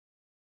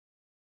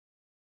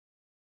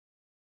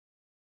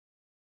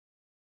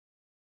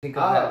Think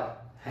of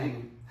that.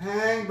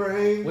 Hang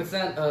brain. What's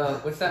that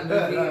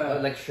movie?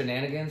 Like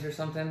Shenanigans or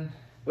something?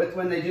 With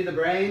when they do the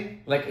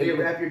brain, like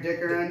you wrap your dick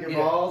around your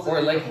balls or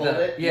and like you hold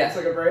it. Yeah, it's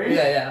like a brain.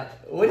 Yeah.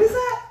 What is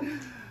that?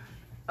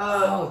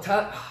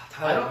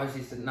 Tyler I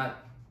said not.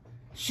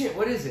 Shit,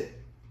 what is it?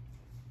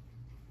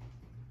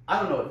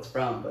 I don't know what it's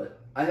from, but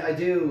I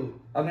do.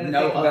 I'm gonna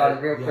know think about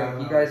it real quick. Yeah,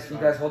 You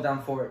guys hold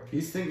down for it.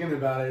 He's thinking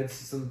about it. It's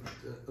some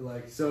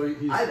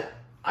he's.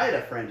 I had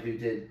a friend who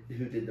did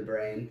the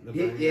brain.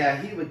 Brain?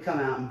 He would come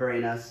out and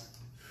brain us.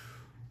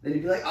 Then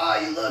he'd be like, "Oh,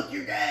 you look,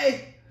 you're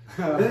gay."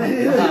 Like,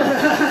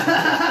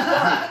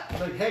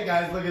 hey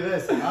guys, look at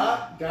this.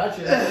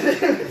 Gotcha.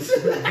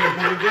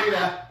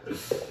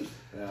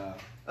 Yeah.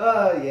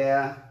 Oh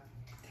yeah.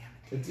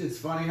 It's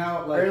funny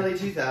how like Early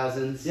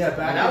 2000s. Yeah,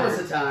 back that then, was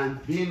the time.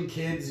 Being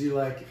kids, you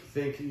like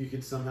think you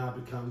could somehow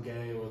become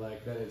gay, or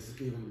like that it's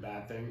even a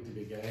bad thing to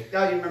be gay.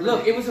 Oh, you remember?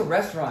 Look, it was a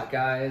restaurant,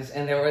 guys,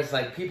 and there was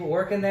like people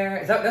working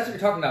there. That's what you're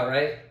talking about,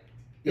 right?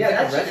 Yeah, like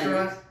that's a restaurant.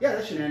 Shenanigans. Yeah,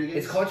 that's Shenanigans.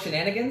 It's called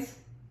Shenanigans.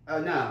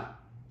 No,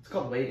 it's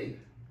called Waiting.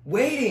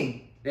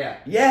 Waiting. Yeah.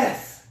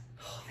 Yes.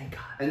 Oh, thank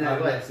God. And then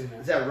what?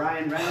 Is that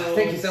Ryan Reynolds?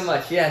 Thank you so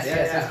much. Yes.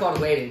 It's called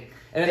Waiting.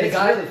 And then it's the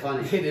guy, really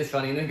funny. It is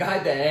funny. And the guy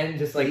at the end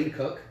just like Dane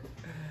Cook.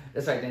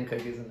 That's right, Dane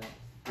Cook isn't that.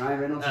 Ryan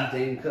Reynolds and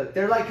Dane Cook.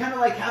 They're like kind of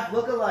like half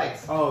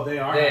lookalikes. Oh, they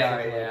are. They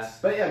are, yeah.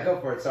 But yeah, go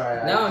for it.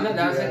 Sorry. No,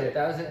 that was it.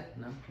 That was it.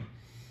 No.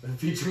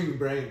 Featuring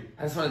Brain.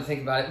 I just wanted to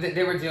think about it.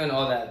 They were doing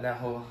all that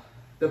whole.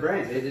 The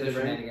Brain. They did the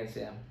Brain. Shenanigans,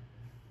 yeah.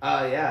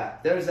 Yeah.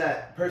 There was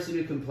that person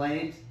who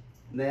complained.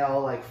 And they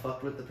all like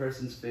fucked with the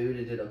person's food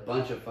and did a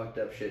bunch of fucked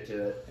up shit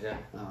to it. Yeah.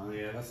 Oh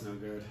yeah, that's no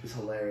good. It's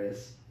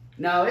hilarious.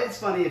 No, it's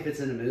funny if it's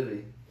in a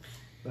movie.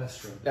 That's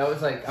true. That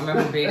was like, I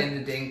remember being in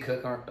the Dane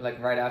Cook, or like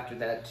right after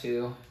that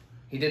too.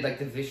 He did like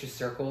the Vicious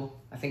Circle,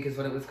 I think is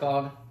what it was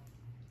called.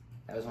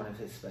 That was one of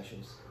his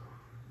specials.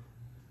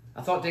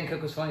 I thought Dane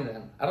Cook was funny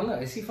then. I don't know.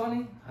 Is he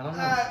funny? I don't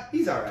know.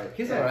 He's alright.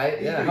 He's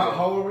alright, yeah.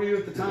 How old were you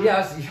at the time? Yeah, I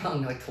was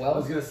young, like 12. I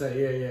was gonna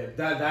say, yeah.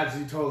 That's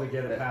you totally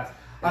get a pass.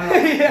 I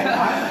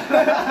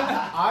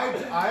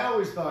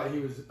always thought he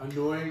was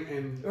annoying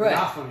and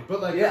not funny, but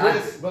like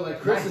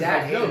Chris is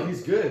like, no,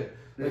 he's good.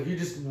 Like you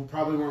just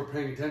probably weren't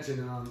paying attention,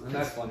 and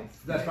that's funny.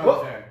 That's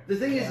probably fair. The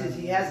thing is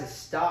he has a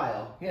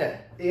style. Yeah.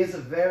 He has a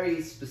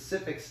very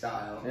specific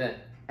style. Yeah.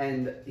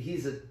 And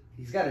he's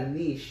got a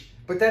niche.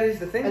 But that is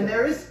the thing. And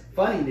there is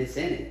funniness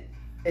in it.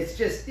 It's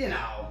just,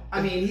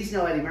 I mean, he's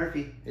no Eddie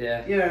Murphy.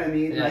 Yeah. You know what I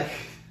mean? Yeah. Like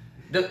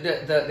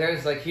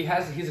there's like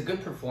he's a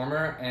good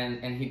performer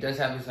and he does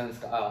have his own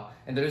style,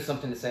 and there is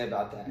something to say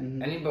about that.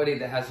 Mm-hmm. Anybody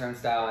that has their own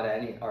style at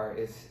any art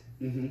is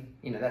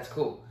that's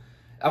cool.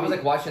 I was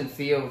like watching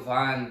Theo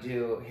Von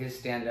do his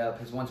stand up,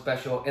 his one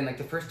special, and like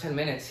the first 10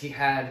 minutes he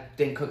had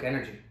Dane Cook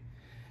energy,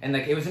 and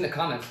like it was in the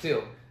comments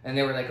too, and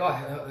they were like,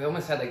 oh, he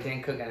almost had like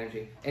Dane Cook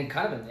energy in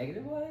kind of a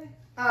negative way.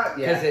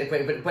 Yeah.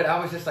 But I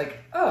was just like,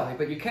 oh,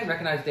 but you can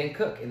recognize Dane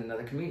Cook in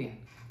another comedian.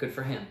 Good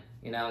for him.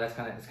 It's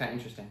kind of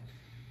interesting.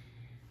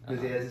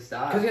 Because he has a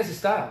style. Because he has a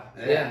style.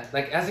 Yeah.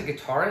 Like, as a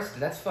guitarist,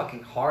 that's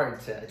fucking hard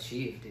to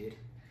achieve, dude.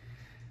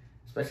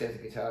 Especially as a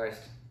guitarist.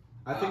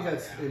 I think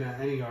that's,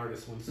 any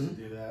artist wants to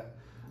do that.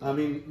 I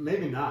mean,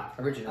 maybe not.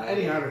 Original.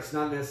 Any artist,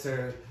 not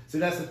necessarily. See,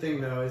 that's the thing,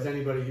 though, is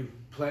everybody who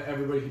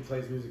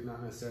plays music,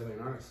 not necessarily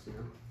an artist,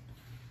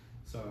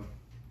 So.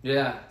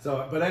 Yeah.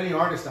 So, but any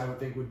artist, I would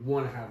think, would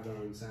want to have their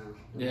own sound.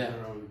 Yeah.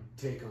 Their own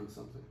take on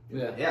something.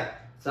 Yeah. Yeah.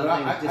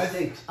 Something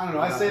distinct. I don't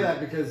know. I say that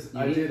because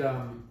I did.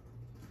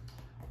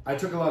 I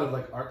took a lot of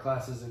like art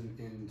classes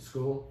in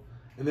school,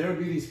 and there would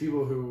be these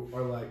people who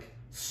are like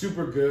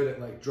super good at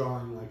like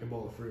drawing like a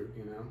bowl of fruit,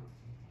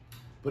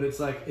 But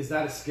it's like, is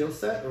that a skill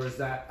set or is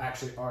that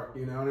actually art?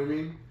 You know what I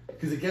mean?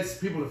 Because it gets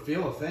people to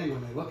feel a thing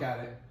when they look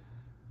at it,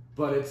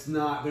 but it's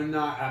not. They're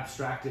not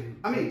abstracting.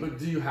 I mean, but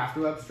do you have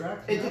to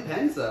abstract? It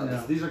depends, though.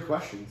 No. These are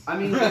questions. I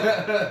mean,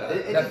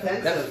 it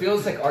depends. That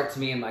feels like art to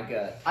me in my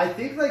gut. I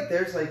think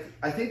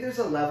there's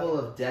a level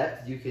of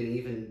depth you can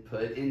even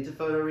put into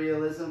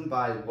photorealism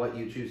by what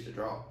you choose to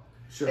draw.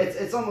 Sure.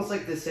 It's almost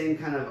like the same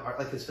kind of art,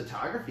 like because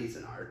photography is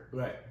an art.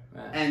 Right.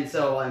 And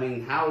so, I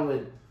mean, how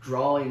would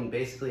drawing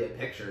basically a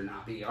picture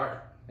not be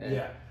art?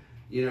 Yeah.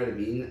 You know what I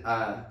mean?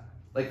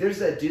 Like there's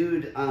that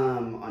dude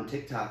on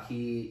TikTok.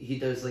 He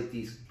does like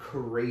these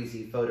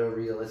crazy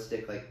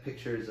photorealistic like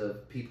pictures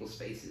of people's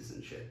faces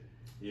and shit.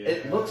 Yeah.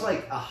 It looks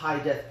like a high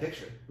def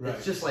picture. Right.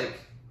 It's just like,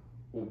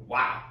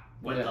 wow,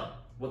 what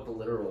the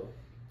literal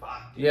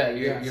fuck. Yeah,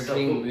 you're so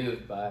being cool.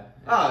 moved by. Yeah.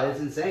 Oh, it's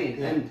insane.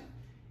 Yeah. And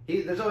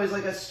there's always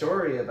like a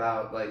story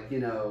about like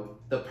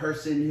the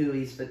person who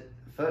he's who's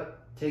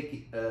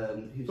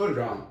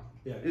drawing.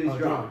 Yeah. Who's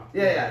drawing.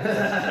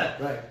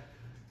 Yeah. Right.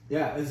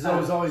 Yeah, it's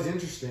always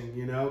interesting,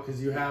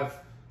 because you have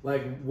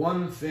like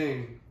one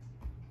thing,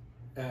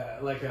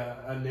 like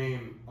a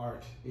name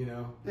art,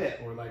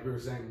 or like we were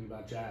saying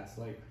about jazz,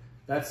 like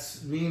that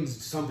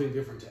means something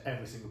different to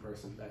every single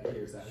person that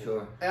hears that.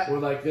 Sure. Or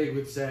like they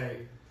would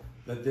say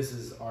that this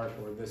is art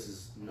or this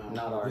is not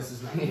art. This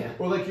is not.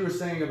 Or like you were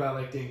saying about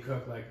like Dane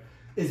Cook, like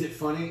is it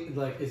funny?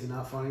 Like, is it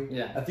not funny?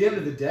 Yeah. At the end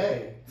of the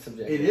day,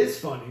 Subjective. it is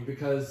funny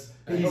because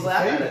People he's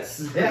laugh at famous.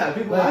 it. Yeah,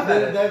 people like, laugh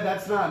at it.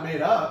 That's not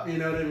made up. You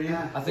know what I mean?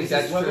 Yeah. I think It's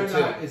that's just whether true,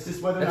 or not, too. It's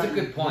just whether That's or a not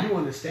good point. you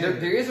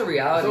understand There is a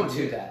reality So,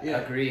 to that. yeah.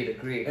 Agreed.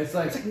 It's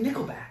like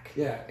Nickelback.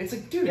 Yeah. It's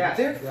like, dude, Yeah.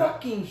 they're Yeah.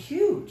 fucking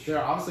huge.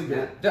 They're obviously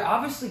good. They're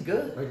obviously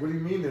good. Like, what do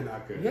you mean they're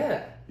not good?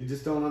 Yeah. You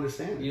just don't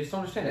understand it. You just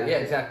don't understand it. Yeah.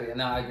 Yeah, exactly.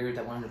 No, I agree with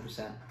that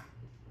 100%.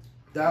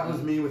 That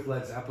was me with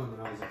Led Zeppelin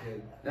when I was a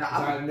kid. Yeah,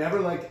 'Cause I never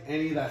liked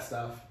any of that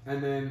stuff.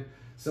 And then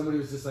somebody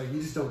was just like,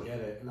 you just don't get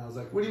it. And I was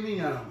like, what do you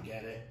mean I don't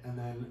get it? And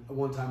then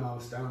one time I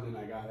was stoned and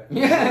I got it.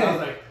 Yeah. And I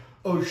was like,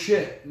 oh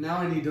shit, now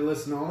I need to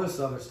listen to all this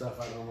other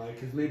stuff I don't like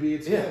because maybe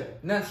it's good.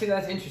 No, see,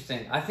 that's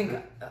interesting. I think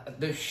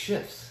there's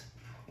shifts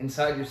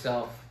inside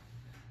yourself.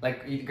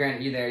 Like,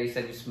 Grant, you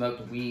said you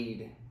smoked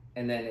weed,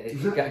 and then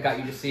it got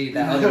you to see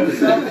that other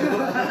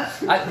stuff.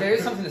 There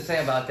is something to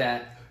say about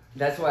that.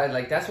 That's why,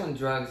 that's when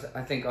drugs,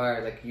 I think,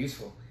 are,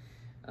 useful.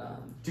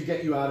 To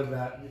get you out of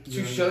that.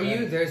 To show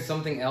you there's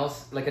something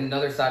else, like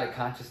another side of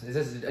consciousness.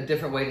 This is a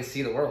different way to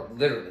see the world,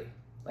 literally.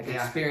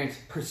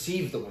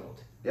 Perceive the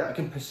world. Yeah. You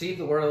can perceive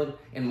the world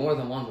in more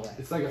than one way.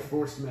 It's like a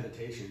forced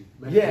meditation.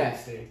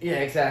 State. Yeah,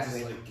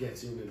 exactly. It just,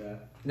 gets you into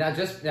that.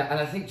 And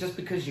I think just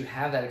because you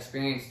have that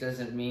experience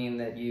doesn't mean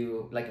that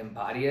you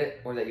embody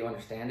it or that you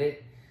understand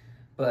it,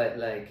 but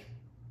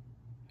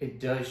it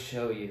does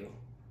show you,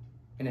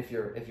 and if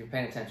you're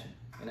paying attention,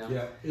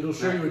 Yeah, it'll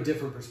show you a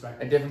different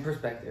perspective. a different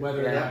perspective,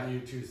 whether or not you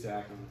choose to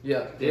act on it.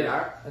 Yeah, Dude,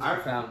 that's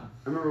profound.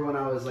 I remember when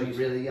I was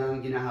really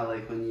young. You know how I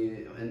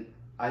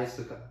used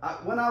to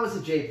when I was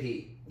a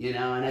JP. And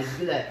I used to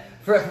do that.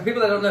 For people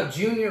that don't know,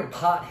 junior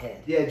pothead.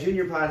 Yeah,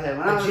 junior pothead.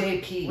 When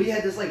JP. We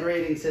had this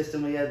rating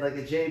system. We had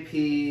a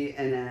JP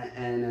and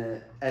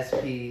a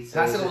SP. So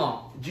Pass it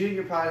along.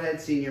 Junior pothead,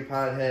 senior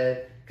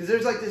pothead. Because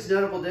there's this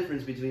notable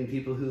difference between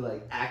people who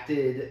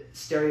acted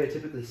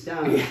stereotypically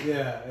stoned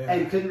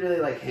and couldn't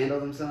really handle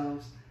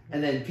themselves,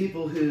 and then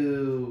people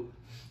who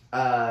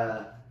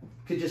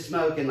could just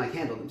smoke and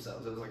handle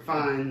themselves. It was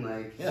fine.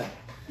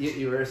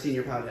 You were a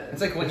senior pothead.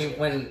 It's like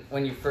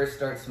when you first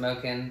start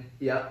smoking.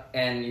 Yep.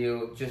 And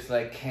you just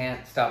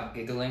can't stop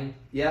giggling.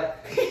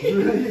 Yep.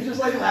 You're just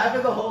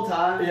laughing the whole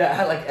time.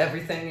 Yeah,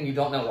 everything, and you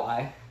don't know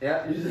why.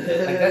 Yeah.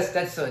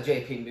 That's a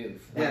JP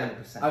move. 100%. Yeah.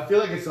 I feel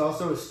like it's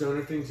also a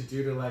stoner thing to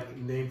do to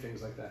name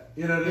things like that.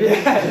 You know what I mean?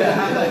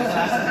 Yeah.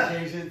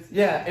 Classifications.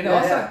 Yeah, and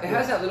it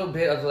has that little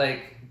bit of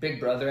Big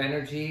Brother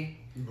energy.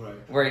 Right.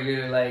 Where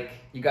you're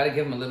you got to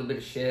give them a little bit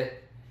of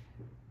shit.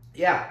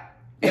 Yeah.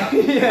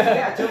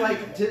 Yeah, to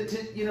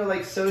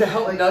social, to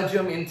help nudge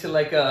them into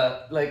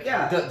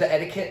the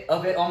etiquette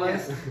of it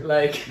almost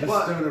the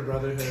stoner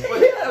brotherhood.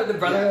 The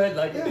brotherhood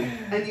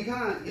and you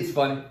kind of it's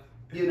funny.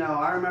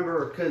 I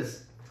remember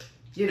because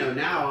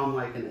now I'm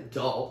an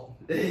adult.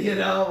 It's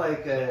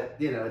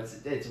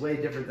way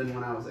different than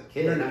when I was a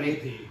kid. You're an I mean,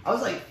 AP. I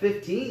was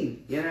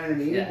 15. You know what I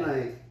mean?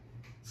 Yeah.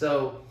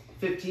 So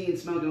 15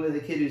 smoking with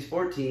a kid who's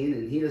 14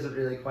 and he doesn't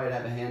really quite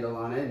have a handle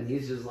on it and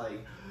he's just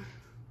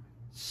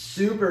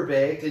super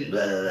baked and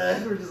blah, blah, blah.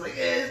 We're just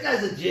hey, this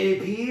guy's a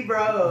JP,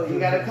 bro. You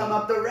gotta come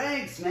up the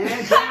ranks, man.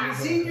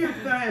 senior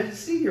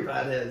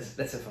potheads.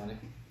 That's so funny.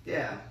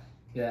 Yeah.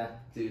 Yeah.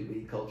 Dude,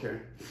 weed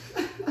culture.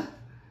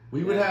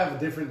 We would have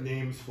different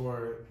names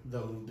for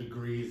the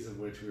degrees of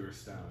which we were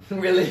stoned.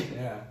 Really?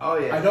 Yeah. Oh,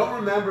 yeah. I don't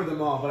remember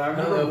them all, but I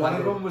remember one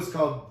of them was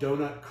called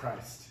Donut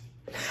Christ.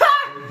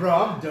 Bro,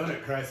 I'm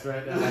Donut Christ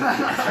right now.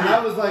 And I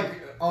was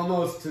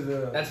almost to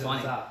the That's to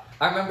funny. The top.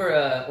 I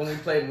remember when we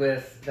played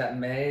with that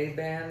May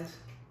band,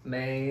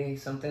 May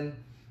something,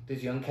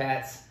 these young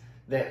cats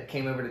that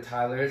came over to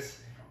Tyler's,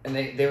 and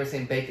they were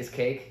saying "Bake is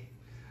Cake."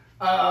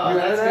 Oh,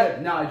 that's that?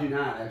 good. No, I do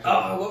not, actually.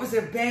 Oh, what was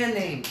their band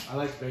name? I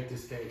like Baked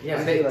as Cake. Yeah,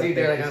 I they, do like dude,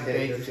 they're Baked like, as I'm Cake,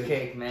 baked that's as good.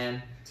 cake,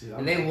 man. Dude,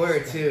 And they were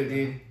too,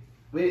 dude.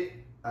 We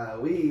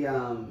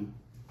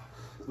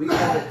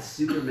called it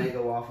super mega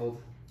waffled.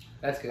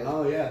 That's good.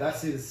 Oh yeah,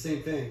 that's the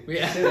same thing.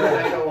 Yeah. Super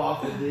mega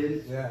waffled,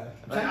 dude.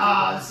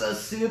 Yeah. It's so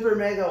super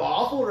mega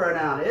waffled right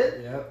now,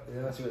 dude. Yep.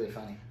 Yeah. That's really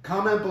funny.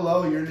 Comment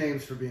below your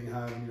names for being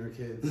high when you were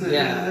kids.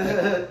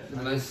 Yeah.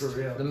 I mean, for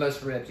real. The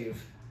most ripped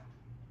you've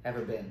ever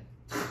been.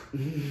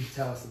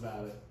 Tell us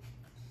about it.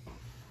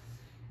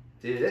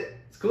 Dude,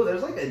 it's cool.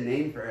 There's a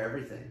name for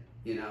everything,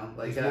 There's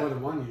more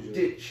than one usually.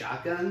 Dude,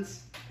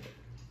 shotguns.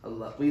 We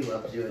love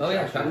doing. Oh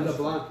yeah, shotguns. With a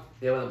blunt.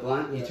 Yeah, with a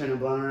blunt. You Yeah. turn a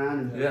blunt around,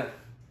 and, Yeah.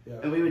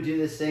 and we would do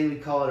this thing. We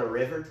call it a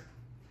river,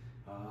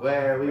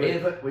 where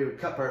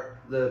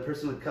the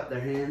person would cup their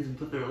hands and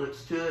put their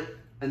lips to it,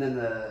 and then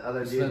the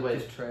other dude would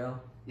Just trail.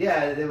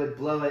 Yeah, they would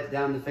blow it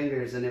down the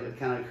fingers, and it would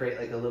kind of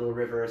create a little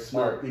river of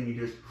smoke,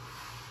 and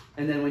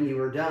and then when you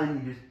were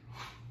done, you just,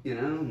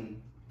 and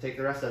take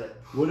the rest of it.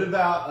 What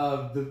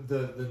about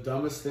the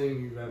dumbest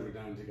thing you've ever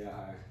done to get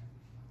high?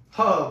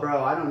 Oh,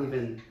 bro, I don't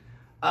even.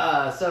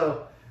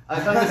 So I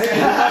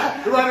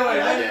thought Run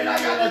away!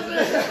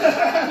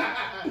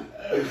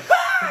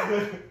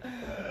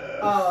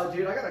 Oh,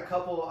 dude, I got a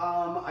couple.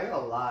 I got a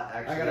lot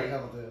actually. I got a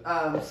couple too.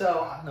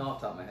 So I know off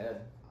the top of my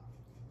head.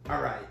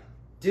 all right,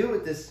 do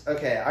with this.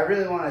 Okay, I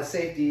really want a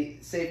safety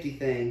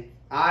thing.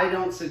 I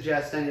don't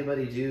suggest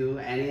anybody do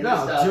any of this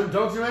No, stuff.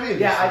 don't do any of this.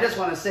 Yeah, I stuff. just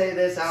want to say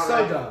this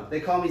outright. So dumb. They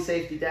call me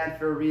Safety Dad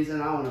for a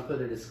reason. I want to put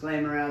a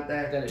disclaimer out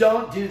there. That is-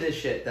 Don't do this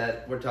shit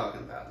that we're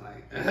talking about.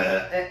 Like,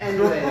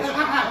 anyways.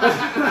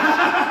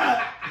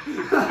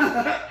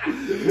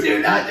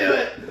 Do not do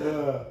it.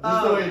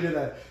 Just the way you do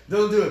that.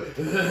 Don't do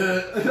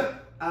it.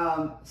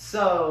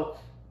 So,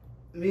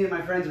 me and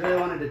my friends really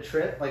wanted to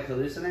trip, like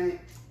hallucinate.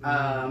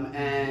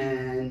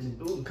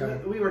 And Okay.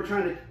 we were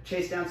trying to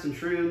chase down some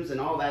shrooms, and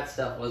all that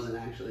stuff wasn't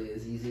actually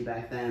as easy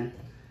back then.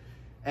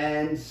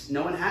 And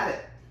no one had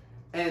it.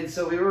 And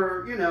so we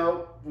were, you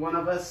know, one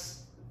of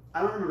us,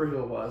 I don't remember who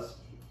it was,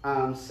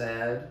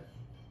 said,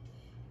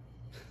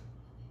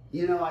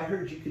 you know, I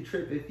heard you could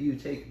trip if you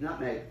take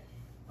nutmeg.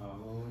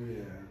 Oh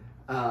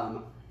yeah.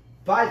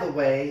 By the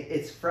way,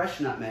 it's fresh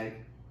nutmeg.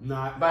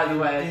 Not By the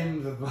way,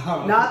 in the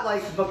bottle. not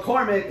like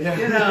McCormick, Yeah.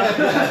 you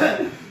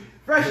know,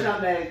 fresh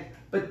nutmeg.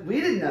 But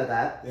we didn't know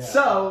that, Yeah.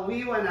 so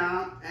we went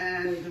out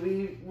and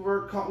we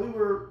were calling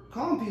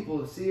people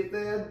to see if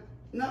they had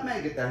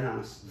nutmeg at their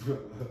house,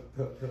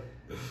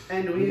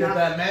 and we You got not,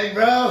 that Meg,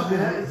 bro?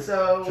 and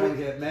so Trying to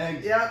get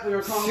Meg. yeah, we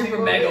were calling Super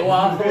people. mega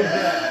waffle.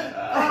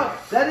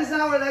 Oh, that is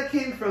not where that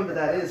came from, but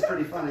that is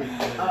pretty funny.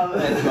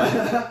 That's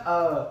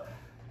funny.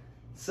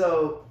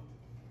 So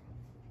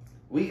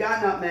we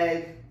got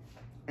nutmeg,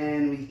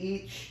 and we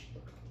each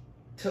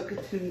took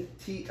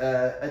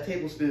a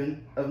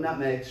tablespoon of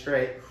nutmeg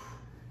straight,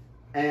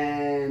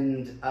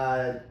 and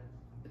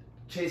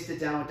chased it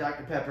down with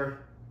Dr. Pepper,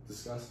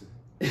 Disgusting.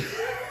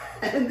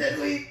 and then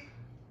we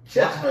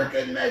just for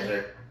good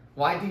measure.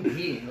 Why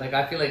DP? Like,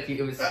 I feel like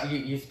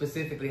you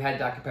specifically had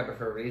Dr. Pepper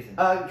for a reason.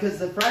 Because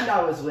the friend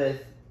I was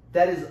with,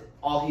 that is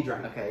all he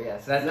drank. Okay, yeah,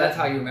 so that's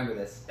how you remember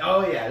this.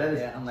 Oh yeah, that is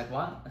Yeah, I'm like,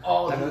 what?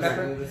 all Dr. he That's-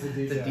 Pepper? drank. that's a The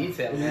detail.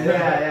 details.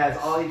 Yeah,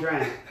 it's all he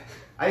drank.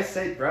 I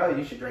say, bro,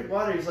 you should drink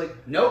water. He's like,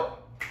 nope,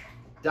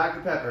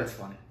 Dr. Pepper. That's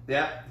funny.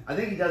 Yeah, I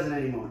think he doesn't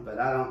anymore, but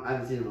I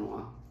haven't seen him in a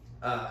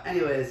while.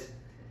 Anyways,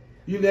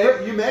 You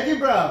Megan,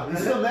 bro. You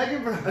still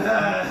Megan, bro.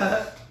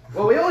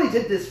 well, we only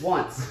did this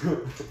once.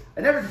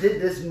 I never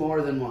did this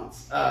more than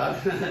once. But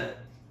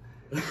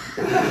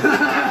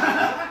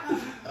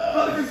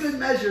for good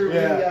measure,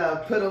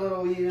 we put a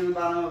little weed in the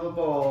bottom of a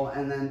bowl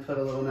and then put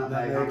a little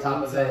nutmeg on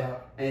top of it.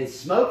 And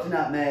smoked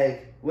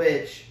nutmeg,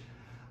 which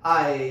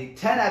I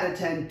 10 out of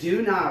 10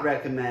 do not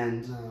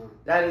recommend. No,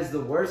 That is the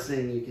worst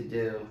thing you could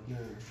do. no.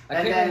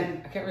 And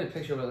then I can't really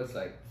picture what it looks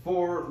like.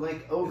 for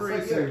like over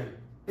It's a like year. cinnamon.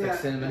 It's like Yeah,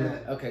 cinnamon.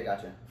 yeah. Okay,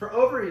 gotcha. For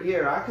over a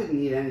year, I couldn't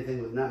eat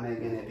anything with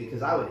nutmeg in it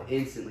because I would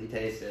instantly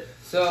taste it.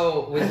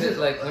 So was it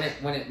like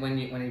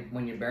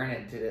when you burn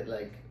it? Did it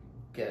like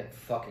get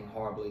fucking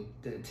horribly?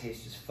 Did it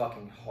taste just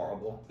fucking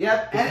horrible?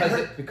 Yep,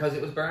 Because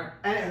it was burnt.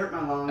 and it hurt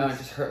my lungs. No, it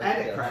just hurt. And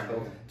it yeah.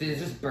 crackled. Did it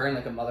just burn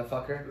like a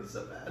motherfucker? It was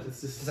so bad.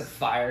 It's It's just like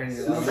fire in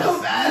your So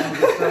lungs. bad.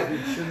 stuff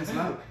you shouldn't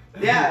smoke.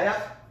 Yeah,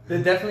 yeah.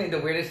 Definitely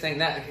the weirdest thing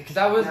that because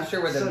I wasn't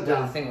sure where So the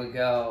dumb. thing would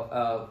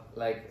go.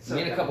 Like So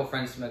me and a dumb. couple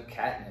friends smoked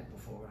catnip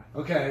before.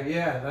 Okay,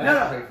 yeah. That, No,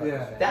 no. Pretty fucking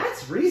Yeah. strange.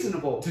 That's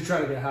reasonable. To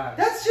try to get high.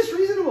 That's just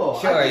reasonable.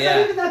 Sure, It's yeah.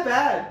 not even that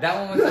bad. That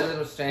one was a little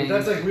But strange.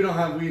 that's like, we don't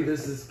have weed,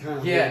 this is kind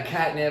of yeah, weird.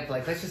 catnip.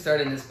 Like let's just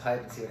start in this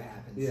pipe and see what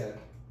happens. Yeah.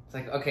 It's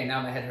like okay,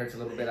 now my head hurts a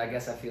little bit. I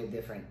guess I feel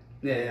different.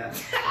 Yeah,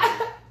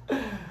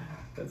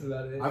 That's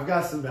about it. I've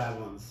got some bad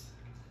ones.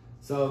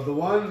 So the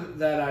one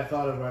that I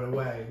thought of right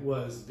away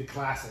was the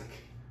classic.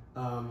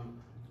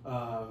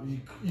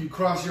 You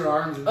cross your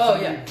arms and Oh,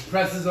 somebody yeah.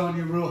 presses on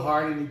you real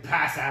hard and you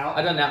pass out.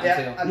 I done that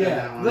Yeah, one I've too. done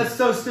that Yeah, one. that's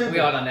so stupid. We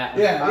all done that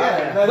one. Yeah, Oh, yeah.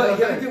 yeah. that's But you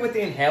okay. ever do it with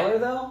the inhaler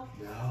though?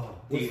 No.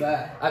 What's Dude.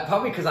 that?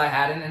 Probably because I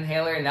had an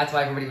inhaler and that's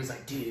why everybody was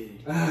like,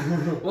 dude.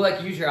 Well,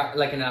 like use your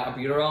like an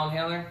albuterol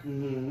inhaler.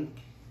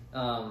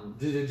 Mm-hmm.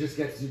 Did it just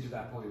get you to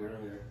that point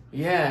earlier?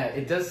 Yeah,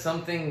 it does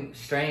something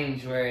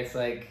strange where it's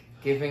like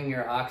giving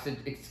your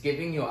it's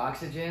giving you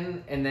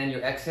oxygen and then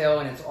your exhale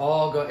and it's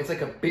all it's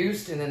like a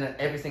boost and then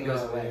everything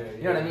goes Oh, away. yeah,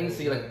 You know what I yeah, mean?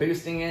 So you're like yeah.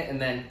 boosting it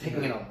and then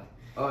taking it away.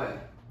 Oh, yeah.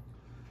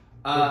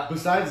 But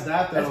besides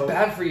that, though, That's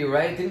bad for you,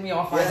 right? Didn't we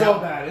all find so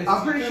out? bad. It's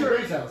I'm pretty it's sure-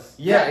 brain cells.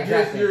 Yeah,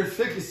 exactly. You're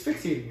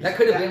asphyxiating. That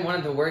could have Yeah. been one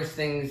of the worst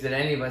things that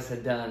any of us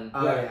had done.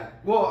 Oh, Yeah. yeah.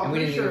 Well, I'm and we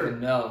pretty didn't sure. even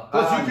know.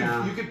 Plus, Oh, you could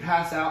no. you could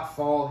pass out,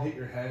 fall, hit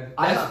your head.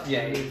 I That's- huffed, yeah,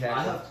 exactly.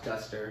 I huffed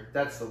Duster.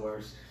 That's the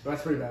worst.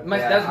 That's pretty bad. That would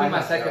be I my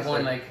have second to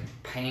one, say. like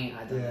pain.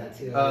 I done Yeah, that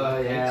too. yeah.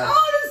 Oh, yeah.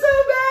 Oh, it's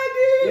so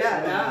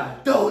bad, dude. Yeah,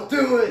 nah. Don't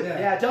do it.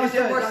 Yeah, don't It's do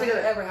the it. worst Don't thing do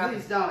that it. ever happened.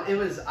 Please don't. It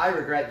was. I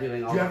regret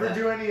doing all Do you of ever that.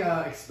 do any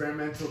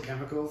experimental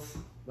chemicals,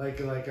 like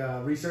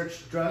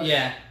research drugs?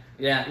 Yeah,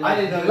 yeah. I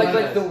didn't do like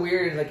that. the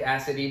weird like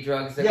acidy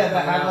drugs. That Yeah, were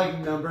that coming have out.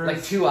 like numbers. like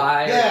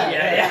 2I. Yeah,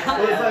 yeah.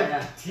 It was Yeah, like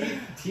yeah.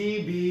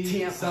 TB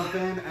TM.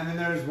 something, and then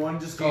there's one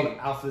just called Dude.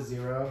 Alpha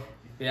Zero,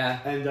 Yeah.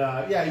 and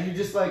yeah, you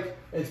just like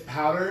it's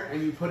powder,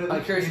 and you put it. I'm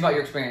Like, curious in- about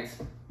your experience.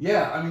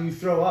 Yeah, I mean you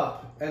throw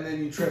up, and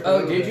then you trip. a Oh,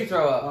 little did bit. you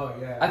throw up? Oh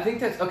yeah. I think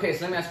that's okay.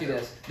 So let me ask you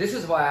this. This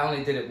is why I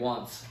only did it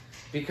once,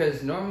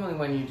 because normally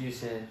when you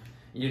juice it,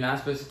 you're not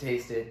supposed to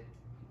taste it,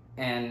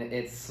 and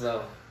it's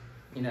slow.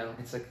 You know,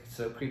 it's like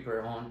so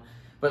creeper on.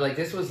 But like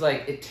this was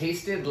like it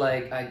tasted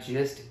like I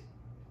just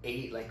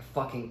ate like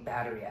fucking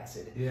battery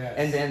acid. Yes.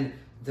 And then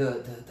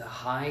the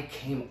high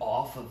came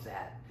off of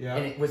that. Yeah.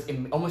 And it was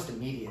almost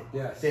immediate.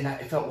 Yes. Then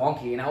it felt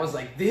wonky, and I was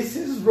like, "This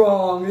is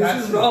wrong.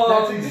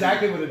 That's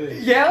exactly what it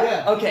is.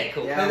 Yeah? Okay,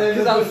 cool. Yeah. And then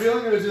the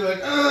feeling of it is you're like,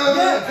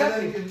 Yeah,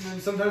 exactly. and then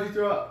sometimes you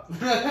throw up.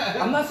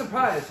 I'm not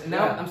surprised. And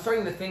now Yeah. I'm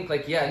starting to think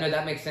like, yeah, no,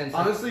 that makes sense.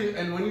 Honestly,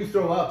 and when you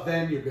throw up,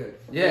 then you're good.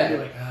 Yeah. Then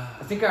you're like,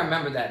 I think I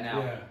remember that now.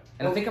 Yeah.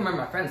 And I think I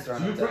remember my friends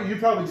throwing up. So you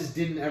probably just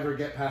didn't ever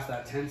get past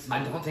that tense I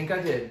moment. don't think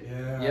I did.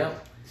 Yeah.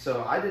 Yep.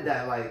 So I did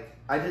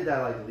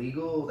that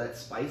legal, that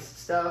spiced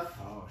stuff,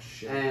 Oh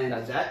shit. and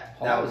That's that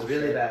horrible was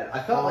really shit. bad. I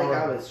felt like I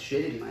Horrible. was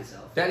shitting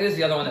myself. That is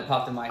the other one that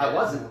popped in my head. I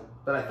wasn't,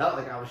 but I felt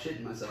like I was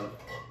shitting myself.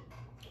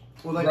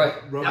 Well, like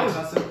Right.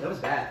 Robitussin, That was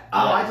bad.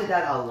 Oh, Yeah. I did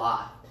that a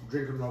lot.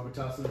 drinking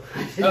Robitussin,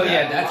 I did Oh that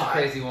yeah, that's a lot.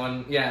 crazy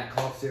one. Yeah.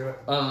 cough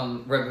syrup.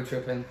 Robo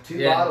tripping. 2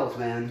 yeah. bottles,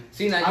 man.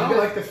 See now you I don't guys-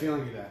 like the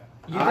feeling of that.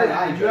 You I- did-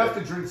 I You enjoy have it.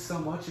 to drink so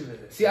much of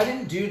it. See, I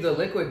didn't do the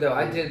liquid though.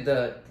 I did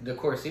the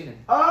Coricidin.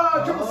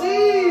 Oh, triple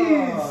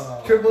C's!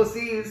 Oh. Triple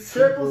C's.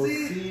 Triple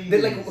C's. They,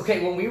 like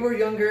okay, when we were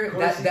younger,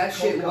 that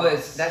shit Cold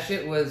was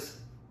Cups.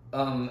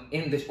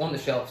 on the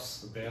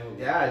shelves. Available.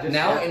 Yeah, just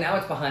Now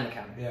it's behind the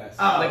counter. Yes.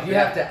 Oh, Like you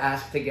yeah. have to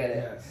ask to get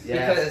it. Yes.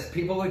 Yes. Because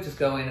people would just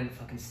go in and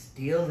fucking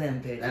steal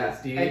them bitches, Yeah.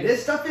 dude. And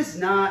this stuff is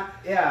not.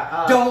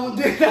 Yeah. Don't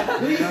do that.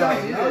 Please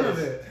don't do None this. of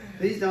it.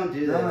 Please don't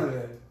do None that. of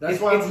it. That's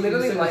It's- why it's we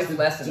literally consider life this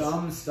the lessons.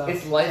 Dumb stuff.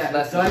 It's life Yeah,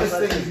 lessons. Dumbest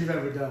lessons. things you've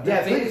ever done.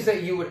 Yeah, Things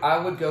that I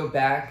would go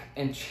back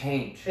and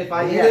change. If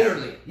I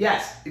literally.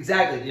 Yes,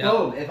 exactly. Yep.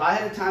 Boom. If I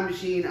had a time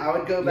machine, I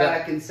would go Yep.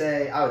 back and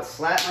say, I would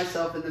slap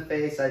myself in the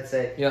face. I'd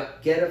say,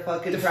 Yep. get a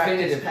fucking practice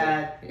Definitively.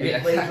 pad and Yeah,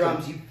 play exactly.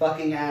 drums, you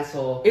fucking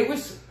asshole. It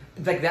was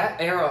like that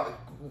era.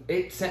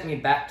 It sent me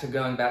back to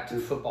going back to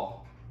football.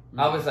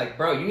 I was like,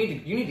 bro, you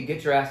need to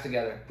get your ass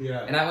together.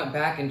 Yeah. And I went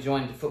back and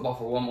joined football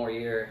for one more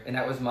year, and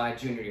that was my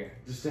junior year.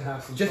 Just to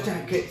have some Just to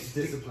fun. get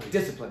discipline.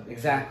 Discipline,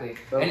 exactly.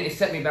 So- And it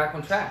set me back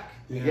on track.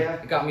 Yeah.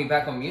 It got me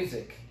back on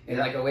music and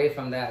Yeah. like away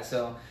from that.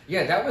 So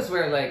yeah, that was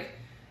where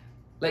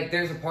like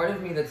there's a part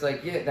of me that's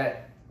like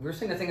that. We were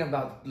saying the thing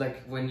about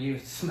like when you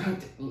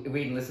smoked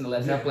weed and listened to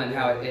Led Yeah, Zeppelin, yeah,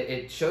 how yeah.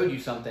 it showed you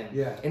something.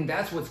 Yeah. And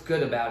that's what's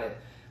good about it.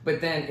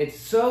 But then it's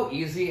so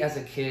easy as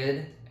a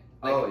kid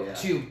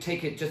to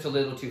take it just a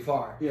little too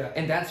far. Yeah.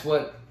 And that's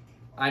what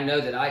I know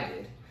that I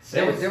did.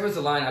 There was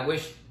a line I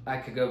wish I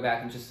could go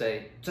back and just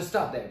say, just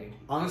stop there, dude.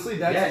 Honestly,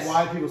 that's Yes.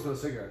 why people smoke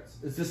cigarettes.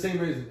 It's the same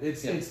reason.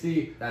 It's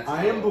That's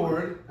I am the one.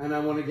 bored and I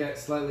want to get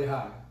slightly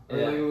high or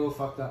Yeah. like a little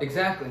fucked up.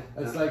 Exactly.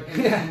 It's like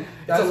Yeah. It's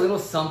that's a little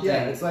something.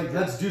 Yeah, it's like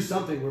let's do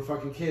something. We're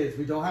fucking kids.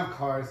 We don't have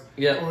cars.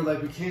 Yeah. Or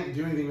like we can't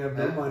do anything. We have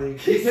no Yeah. money.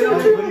 It's You so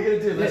know, true. what are you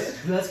gonna do?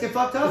 Let's get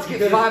fucked up. Let's get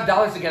because-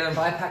 $5 together and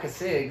buy a pack of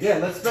cigs. Yeah,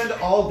 let's spend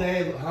all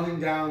day hunting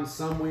down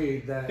some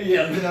weed that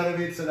Yeah. you know what I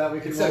mean, so that we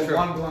can It's so roll true.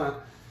 one blunt.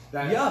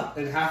 That, Yeah.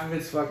 and half of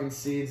it's fucking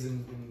seeds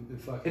and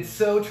fucking. It's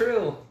so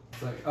true.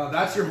 It's like, oh,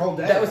 that's your whole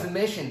day. That was the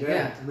mission. Yeah.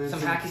 Yeah. And then Some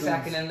some- hacky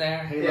sacking in there.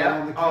 Halo Yeah.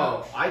 on the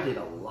Oh, couch. I did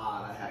a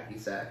lot of hacky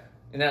sack.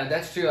 No,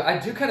 that's true. I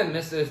do kind of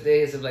miss those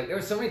days of like, there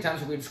were so many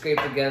times we'd scrape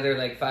together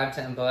like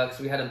 $5-10.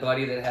 We had a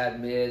buddy that had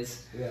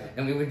mids, Yeah.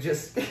 and we would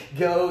just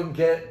go and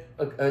get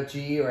a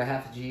G or a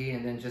half a G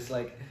and then just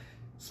like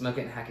smoke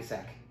it in hacky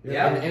sack.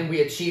 Yeah. And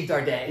we achieved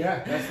our day.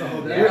 Yeah, that's the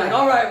whole day. We were like,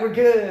 all right, we're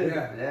good.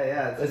 Yeah.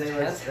 Yeah.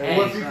 That's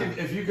Well,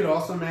 if you could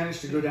also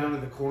manage to go down to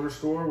the corner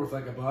store with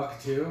like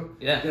 $1 too,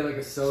 Yeah. get like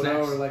a soda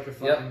Snacks. or like a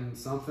fucking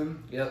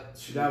something. Yep.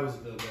 That was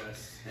the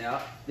best. Yeah.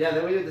 Yeah,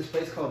 then we had this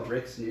place called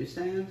Rick's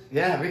Newsstand.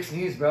 Yeah, Rick's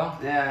News, bro.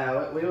 Yeah,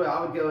 I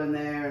would go in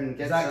there and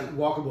get Is that some.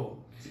 walkable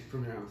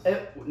from your house?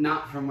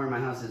 Not from where my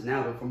house is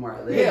now, but from where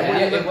I live. Yeah, when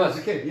you it lived was.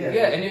 as a kid. Yeah,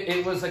 Yeah. and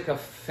it was like a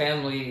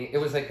family. It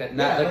was like a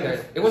Yeah,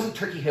 like it wasn't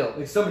Turkey Hill.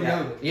 Like somebody Yeah.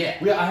 owned it.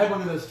 Yeah. I had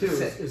one of those too.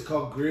 Sick. It's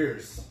called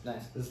Greer's.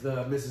 Nice. It's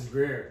the Mrs.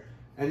 Greer.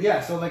 And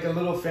yeah, so like a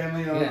little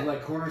family owned Yeah.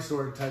 like corner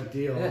store type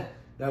deal Yeah.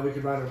 that we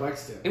could ride our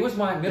bikes to. It was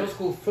my middle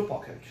school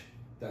football coach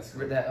That's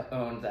cool. that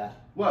owned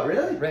that. What,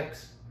 really?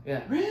 Rick's.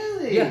 Yeah.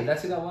 Really? Yeah,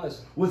 that's who that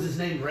was. Was his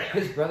name Rick?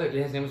 His brother.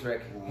 Yeah, his name was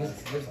Rick. Oh,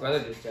 His brother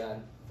just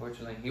died.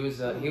 Fortunately, he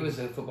was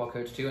a football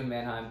coach too in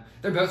Mannheim.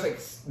 They're both like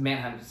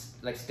Mannheim's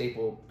like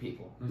staple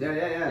people. Yeah.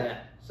 Yeah.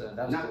 So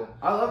that was No, cool.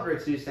 I love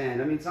Rick's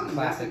Newsstand. I mean, something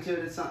Classic. happened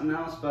to it, it's something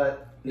else,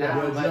 but Yeah,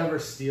 now, did you but, ever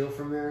steal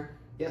from there?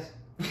 yes.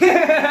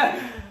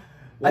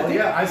 Well, think-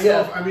 yeah, I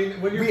still. yeah. I mean,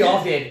 when you We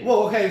all did.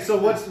 Well, okay, so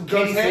what goes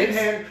Candy hand in sticks?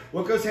 hand?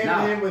 What goes hand No, in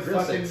hand with real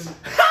fucking? sticks.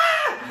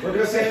 What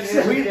goes hand in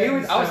hand with getting I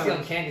was stoned?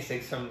 stealing candy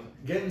sticks from.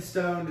 Getting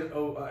stoned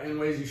in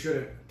ways you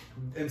shouldn't,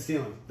 and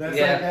stealing. That's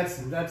Yeah.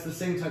 like that's the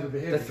same type of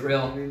behavior. The thrill.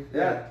 You know what I mean?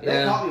 Yeah, they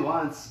Yeah. caught me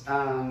once.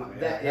 I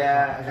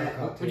Yeah. got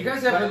caught, Would you too.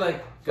 guys ever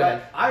like? Go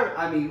ahead. But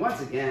I mean,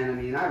 once again, I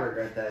mean, I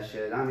regret that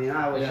shit. I mean,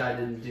 I wish Yeah. I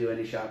didn't do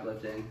any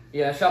shoplifting.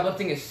 Yeah,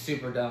 shoplifting is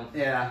super dumb.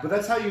 Yeah. But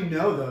that's how you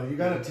know, though. You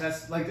gotta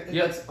test. Like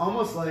Yeah. it's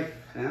almost like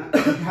Yeah.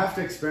 you have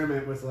to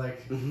experiment with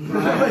like. Yeah,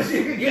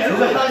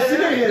 Like, I'm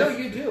serious. No,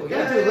 you do. You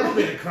Yeah. gotta do a little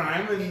bit of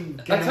crime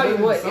and. I tell you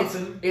get what,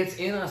 something. it's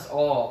in us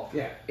all.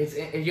 Yeah.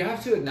 You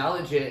have to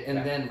acknowledge it and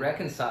Yeah. then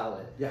reconcile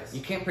it. Yes.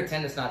 You can't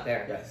pretend it's not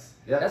there. Yes.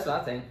 Yeah. That's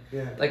what I think.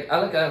 Yeah. Like I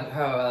like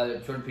how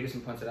Jordan Peterson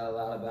pointed out a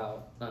lot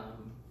about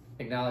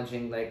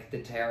acknowledging like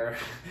the terror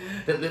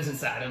that lives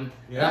inside him.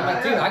 Yeah. And I'm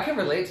like, dude, I can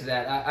relate to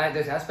that. I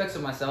there's aspects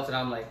of myself that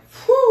I'm like,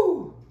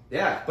 whew.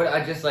 Yeah. But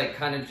I just like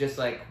kind of just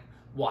like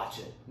watch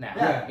it now.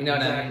 Yeah, You know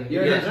what I mean?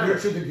 You're You're an observer.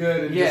 nurture the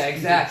good and Yeah, just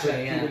exactly,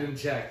 keep it in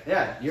check.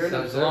 Yeah, you're an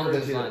So it's along observer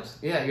those too. lines.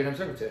 Yeah, you're an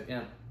observer to it.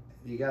 Yeah.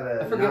 You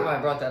gotta. I forget why I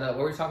brought that up.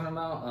 What were we talking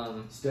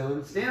about?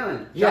 Stealing.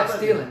 Stealing. Yeah,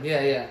 Shoplifting. stealing.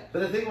 Yeah. But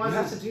the thing You was,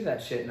 have to do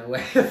that shit in a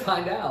way to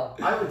find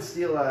out. I would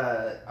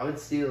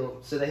steal.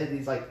 So they had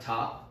these like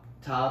top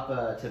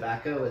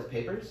tobacco with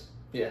papers.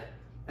 Yeah.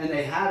 And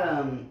they had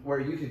them where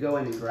you could go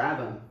in and grab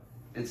them.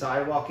 And so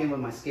I'd walk in with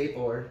my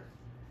skateboard,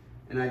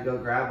 and I'd go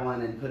grab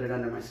one and put it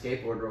under my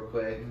skateboard real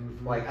quick.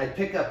 Mhm. Like I'd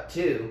pick up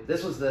two.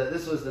 This was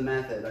the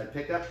method. I'd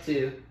pick up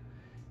two,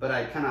 but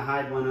I'd kind of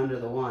hide one under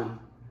the one,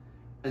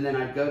 and then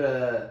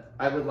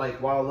I would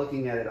like while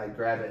looking at it, I'd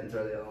grab it and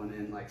throw the other one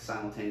in like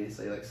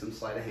simultaneously, like some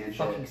sleight of hand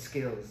Fucking shit.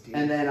 skills, dude.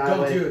 And then I Don't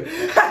would. do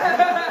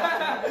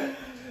it.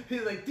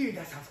 He's like, dude,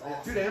 that sounds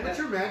awesome. Dude,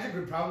 amateur magic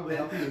would probably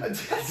help you.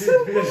 That's Dude,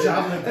 so be a funny.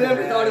 shoplifter. I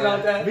never thought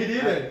about that. We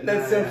did it.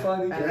 That's so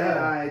funny. And then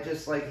I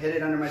just like hit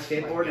it under my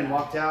skateboard and God.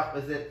 walked out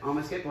with it on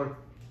my skateboard.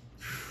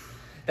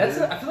 I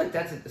feel like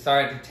that's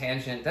sorry,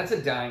 tangent. That's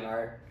a dying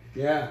art.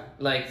 Yeah.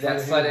 Like Sleight that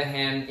of sleight of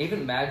hand,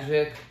 even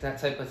magic, that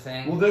type of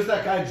thing. Well, there's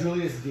that guy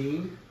Julius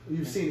Dean.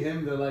 You've seen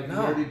him, the like No.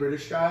 nerdy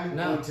British guy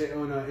No. on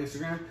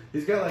Instagram.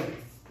 He's got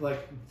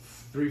like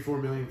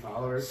 3-4 million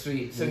followers.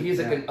 Sweet. So he's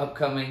like an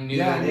upcoming new.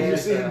 Yeah, and you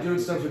see him uh, doing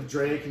stuff with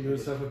Drake and doing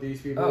stuff with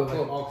these people, Oh, like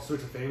cool. all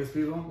sorts of famous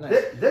people.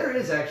 Nice. There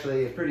is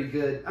actually a pretty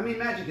good. I mean,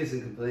 magic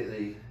isn't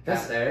completely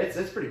That's- out there. It's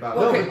pretty Well,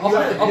 popular. okay, but I'll you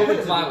put gotta it, I'll give put it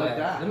it to my them way. like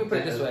that. Let me put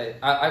it this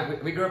way.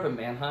 We grew up in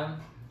Mannheim,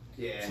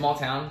 Yeah. small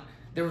town.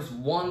 There was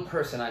one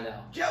person I know,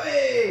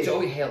 Joey.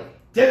 Joey Haley.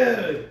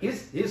 Dude,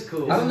 he's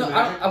cool. I don't know.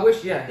 I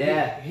wish. Yeah.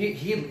 Yeah.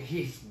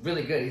 He's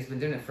really good. He's been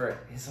doing it for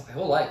his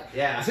whole life.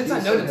 Yeah, Since he's I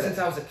know so him good. since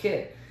I was a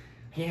kid,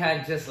 he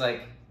had just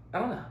like I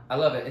don't know. I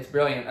love it. It's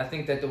brilliant. I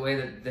think that the way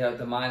that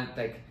the mind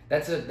like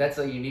that's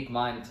a unique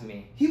mind to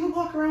me. He would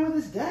walk around with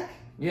his deck,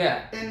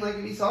 Yeah. and like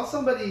if he saw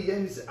somebody,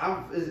 and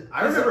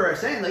I remember her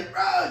saying like,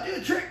 "Bro, do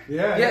a trick."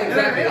 Yeah, Yeah,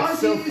 exactly. yeah. It's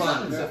so Honestly, fun.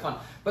 something. So fun.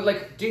 But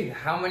like, dude,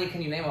 how many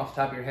can you name off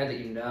the top of your head that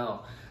you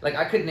know? Like,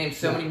 I could name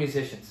so many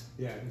musicians.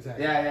 Yeah,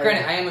 exactly. Yeah.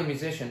 Granted, I am a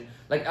musician.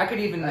 Like, I could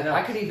even I know.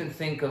 I could even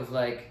think of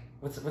like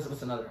what's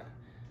another?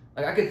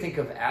 Like, I could think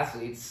of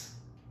athletes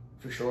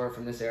for sure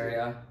from this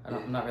area.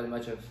 I'm not really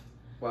much of.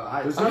 Well,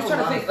 I'm There's just not a trying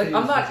to lot think. of Like, I'm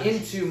famous not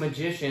musicians. into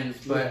magicians,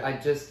 but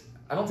Yeah.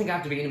 I don't think I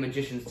have to be into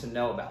magicians to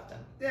know about them.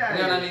 Yeah,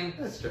 You know what I mean?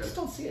 That's I true. just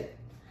don't see it.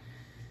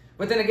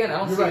 But then again, I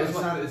don't You're see right. it as It's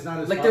much. not. It's not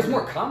as Like, there's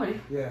popular. more comedy.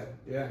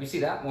 Yeah. You see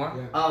that more.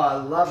 Yeah. Oh, I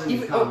love him.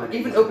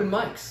 Even open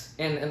mics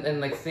and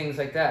like things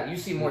like that. You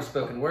see more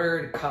spoken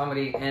word,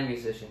 comedy, and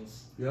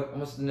musicians. Yep.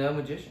 Almost no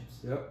magicians.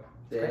 Yep.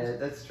 Yeah,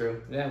 that's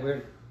true. Yeah,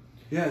 weird.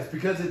 Yeah, it's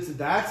because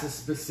that's a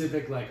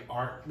specific like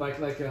art, like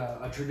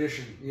a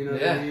tradition. You know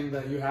what Yeah. I mean?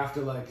 That you have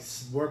to like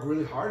work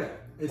really hard at.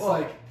 It's Well,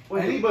 like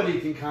when- anybody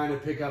can kind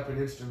of pick up an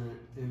instrument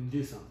and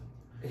do something.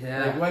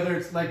 Yeah. Like whether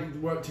it's like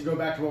to go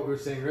back to what we were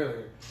saying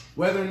earlier,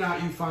 whether or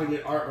not you find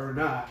it art or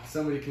not,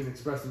 somebody can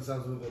express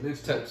themselves with an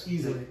instrument Totes.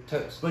 easily.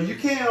 Totes. But you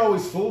can't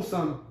always fool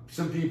some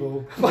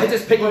people By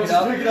just picking it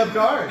up. Picking up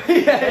cards. Yeah,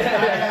 It's not yeah,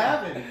 gonna yeah.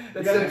 happen. You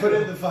That's gotta so put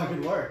cool. in the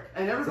fucking work.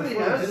 And everybody That's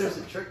what knows it is.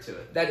 there's a trick to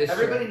it. That is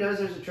Everybody true. knows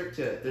there's a trick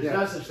to it. There's Yeah.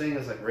 no such thing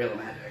as like real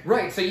magic.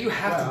 Right, so you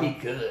have to Well. be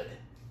good.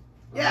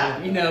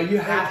 Yeah. You know, you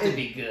have It- to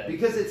be good.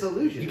 Because it's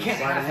illusion. You It's can't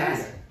sleight of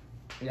half-ass hand. it.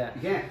 Yeah.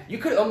 You can't. You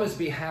could almost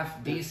be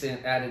half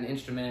decent at an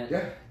instrument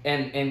Yeah,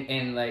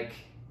 and like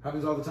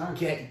happens all the time.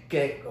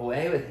 get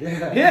away with it.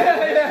 Yeah.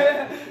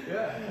 Yeah.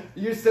 Yeah,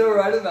 You're so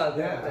right about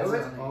yeah, that. that's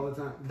That's it, funny. all the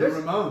time. The There's-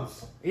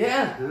 Ramones,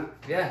 Yeah. Yeah.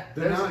 Yeah.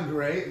 they're There's- not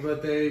great,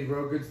 but they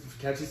wrote good,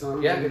 catchy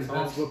songs. Yeah, and good that's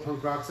songs. what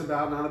punk rock's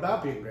about, not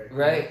about being great.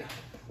 Right.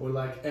 Or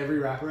like every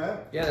rapper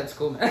out. Yeah, that's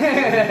cool,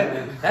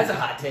 man. That's a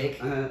hot take.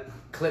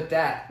 Clip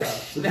that.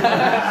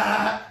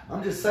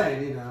 I'm just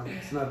saying, you know,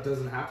 it's not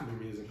doesn't have to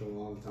be musical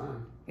all the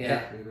time.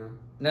 Yeah. You know.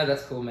 No,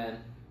 that's cool, man.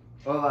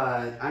 Well,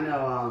 I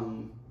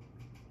know.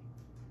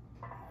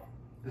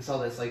 I saw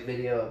this like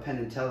video of Penn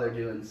and Teller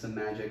doing some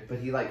magic, but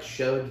he like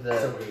showed the.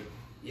 So good.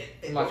 Yeah.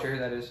 I'm not sure who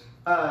that is.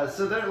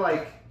 So they're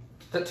like.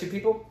 Is that two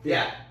people?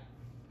 Yeah.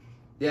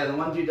 Yeah, the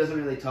one dude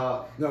doesn't really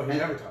talk. No, he And-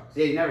 never talks.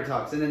 Yeah, he never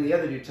talks, and then the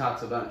other dude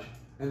talks a bunch.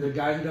 And the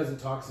guy who doesn't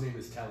talk, his name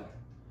is Teller.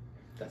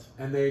 That's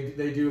And they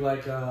do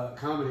like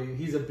comedy.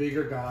 He's a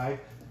bigger guy.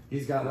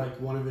 He's got like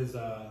one of his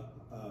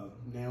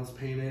nails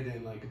painted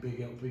and like a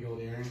big old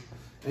earring.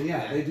 And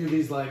yeah, they do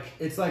these like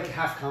it's like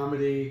half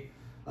comedy.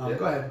 Yeah.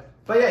 Go ahead.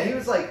 But yeah, he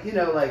was like, you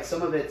know, like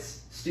some of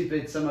it's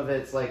stupid, some of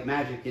it's like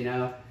magic, you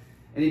know?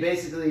 And he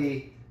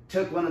basically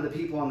took one of the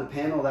people on the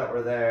panel that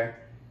were there,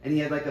 and he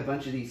had like a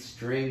bunch of these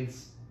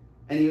strings,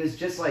 and he was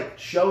just like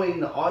showing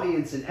the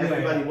audience and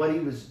everybody Yeah. what he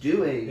was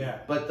doing, Yeah.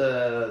 but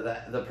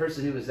the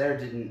person who was there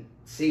didn't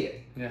see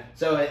it. Yeah.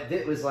 So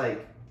it was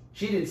like,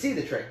 she didn't see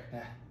the trick.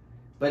 Yeah.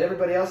 But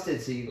everybody else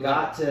did, so you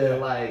got to Yeah.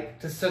 like,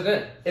 It's so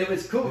good. it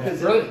was cool Yeah.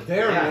 because Brilliant.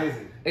 They're Yeah.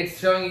 amazing. It's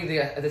showing you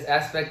this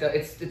aspect of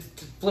it's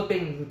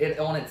flipping it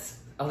on its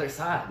other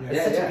side. Yeah.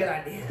 It's such a good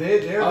idea.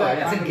 They're that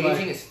it's kind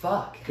engaging of as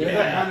fuck. They're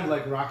that kind of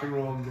like rock and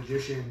roll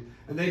magician,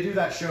 and they do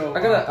that show.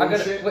 I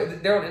gotta.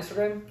 Wait, they're on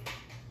Instagram.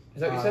 Is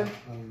that what you said?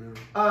 I don't know.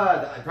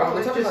 Probably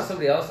we're talking about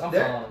somebody else. I'm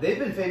following. They've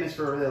been famous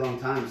for a really long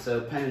time.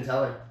 So Penn and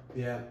Teller.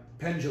 Yeah,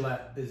 Penn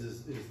Jillette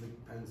is the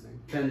Penn's name.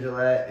 Penn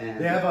Jillette, and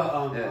they have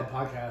a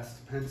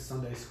podcast, Penn's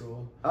Sunday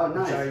School. Oh,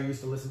 nice. Which I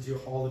used to listen to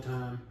all the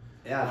time.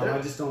 Yeah,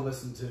 I just don't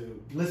listen to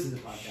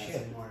podcasts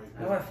anymore.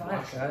 How do I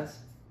find it, guys?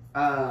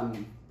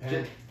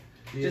 Penn.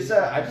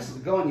 I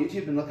just go on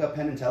YouTube and look up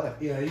Penn and Teller.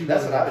 Yeah,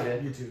 that's what I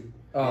would do. YouTube.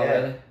 Oh,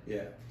 really?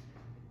 Yeah.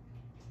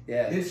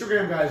 Yeah.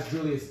 Instagram guy is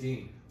Julius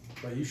Dean,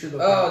 but you should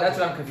look. That's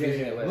what I'm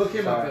confusing it with. Look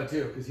him up though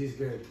too, because he's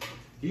good.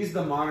 He's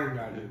the modern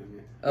guy doing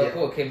it. Oh,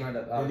 cool. It came right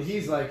up. And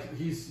he's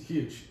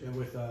huge, and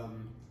with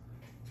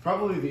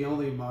probably the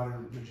only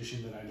modern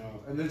magician that I know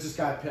of. And there's this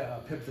guy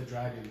Pip the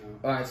Dragon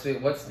though. All right,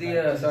 sweet. What's the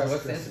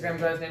what's the Instagram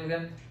guy's name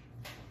again?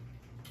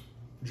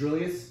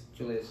 Julius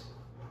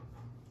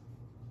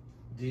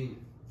Dean.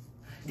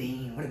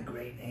 Dean, what a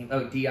great name.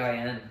 Oh,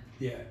 D-I-N.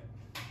 Yeah.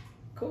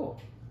 Cool.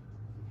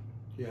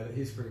 Yeah,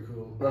 he's pretty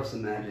cool. Love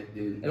some magic,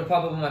 dude. It'll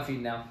pop up on my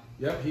feed now.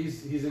 Yep,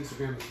 he's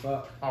Instagram as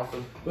fuck.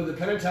 Awesome. But the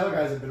Penn and Teller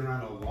guys have been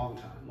around a long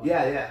time.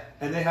 Yeah.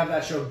 And they have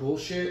that show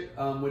Bullshit,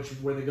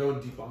 where they go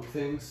and debunk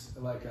things,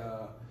 like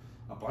a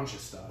bunch of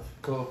stuff.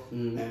 Cool.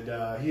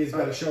 And he's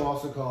got a show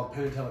also called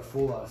Penn and Teller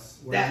Fool Us.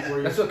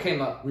 That's what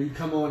came up. Where you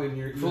come on and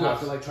you have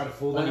to like try to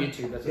fool them. On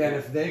YouTube, that's and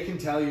if they can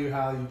tell you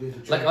how you did the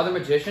trick. Like other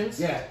magicians?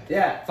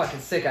 Yeah.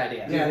 Fucking sick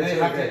idea. Yeah, they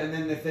have to, and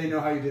then if they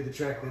know how you did the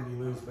trick, then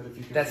you lose. But if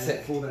you can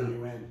fool them,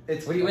 you win.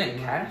 What do you win?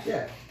 Cash?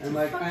 Yeah. And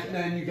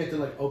then you get to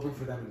like open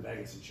for them in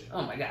Vegas and shit.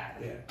 Oh my god.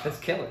 Yeah. That's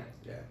killer.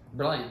 Yeah.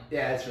 Brilliant.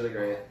 Yeah, it's really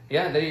great.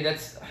 Yeah, they're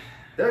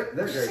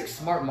great. Like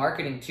smart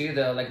marketing too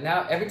though. Like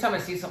now every time I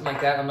see something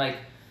like that, I'm like,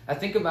 I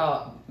think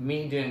about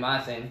me doing my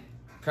thing,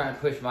 trying to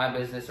push my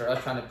business, or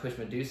us trying to push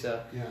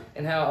Medusa,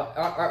 and how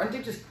aren't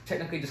they just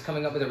technically just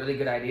coming up with a really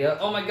good idea?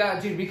 Oh my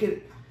god, dude,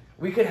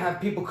 we could have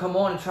people come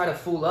on and try to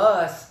fool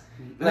us.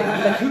 Like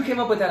who came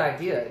up with that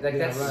idea? Like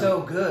that's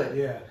so good.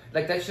 Yeah.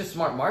 Like that's just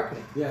smart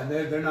marketing. Yeah,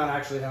 they're not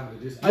actually having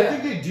to do. Yeah. I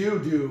think they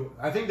do.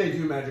 I think they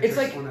do magic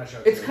tricks on that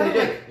show. It's kind of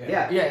like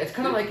it's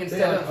kind of like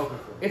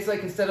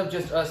instead of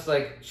just us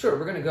like sure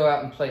we're gonna go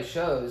out and play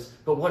shows,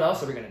 but what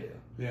else are we gonna do?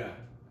 Yeah.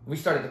 We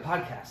started the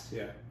podcast.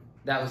 Yeah.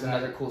 That was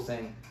another cool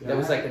thing. Yeah. That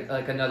was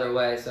like another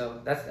way.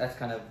 So that's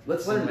kind of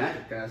let's learn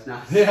magic, guys.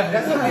 Now. Yeah,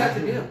 that's what we have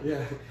to do.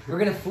 Yeah. We're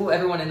gonna fool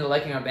everyone into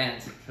liking our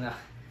bands. No.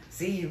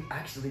 See, you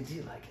actually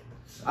do like it.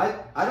 So.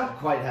 I don't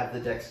quite have the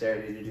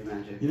dexterity to do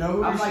magic. You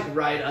know, I'm like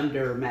right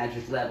under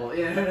magic level.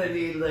 You know what I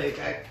mean? Like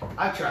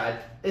I tried.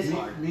 It's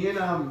hard. Me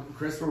and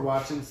Chris were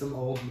watching some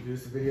old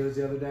Medusa videos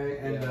the other day,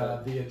 and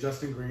the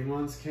Justin Green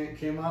ones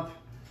came up.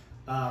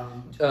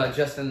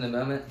 Just in the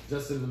moment.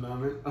 Just in the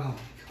moment. Oh.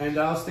 And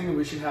I was thinking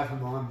we should have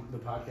him on the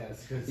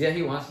podcast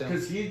he wants to.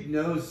 Because he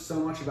knows so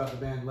much about the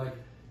band. Like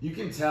you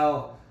can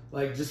tell,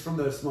 like just from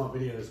those small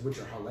videos, which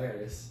are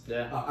hilarious.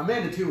 Yeah.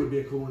 Amanda too would be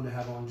a cool one to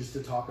have on just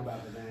to talk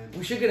about the band.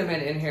 We should get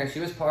Amanda in here. She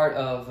was part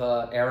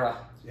of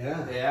Era.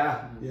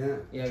 Yeah.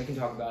 Yeah, we can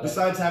talk about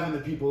Besides having the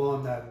people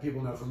on that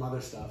people know from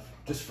other stuff,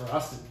 just for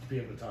us to be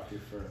able to talk to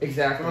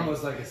exactly. For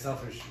almost like a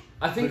selfish.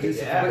 I think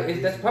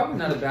that's probably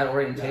not a bad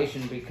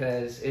orientation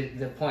because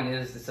the point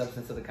is the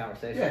substance of the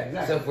conversation.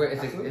 Yeah, exactly.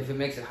 So if it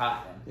makes it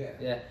hot, then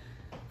yeah.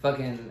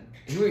 Fucking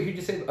who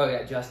just say? Oh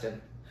yeah,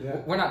 Justin. Yeah.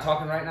 We're not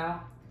talking right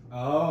now.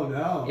 Oh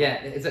no. Yeah,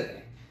 it's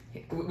okay.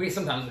 We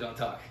sometimes we don't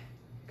talk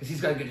because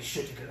he's got to get his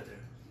shit together.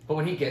 But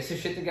when he gets his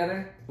shit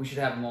together, we should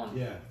have him on.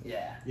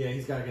 Yeah,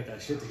 he's got to get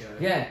that shit together.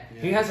 Yeah,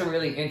 he has a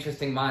really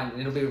interesting mind,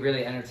 and it'll be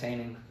really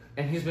entertaining.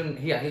 And he's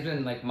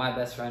been like my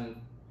best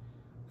friend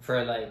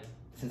for like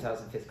since I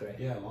was in 5th grade.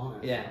 Yeah, long.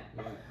 Yeah.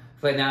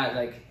 But now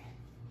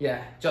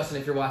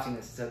Justin, if you're watching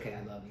this, it's okay.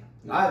 I love you.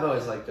 I've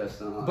always liked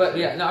Justin. But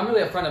I'm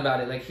really upfront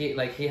about it.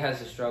 He has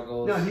his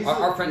struggles. No,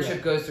 our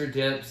friendship goes through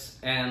dips,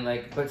 and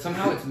but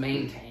somehow it's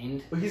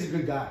maintained. But he's a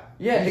good guy.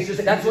 Yeah,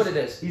 that's what it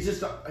is. He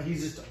just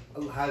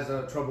has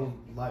a troubled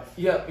life.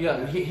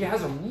 Yeah. He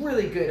has a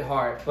really good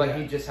heart, but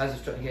he just has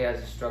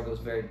his struggles,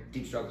 very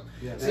deep struggles.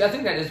 Yeah. See, I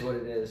think that is what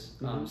it is.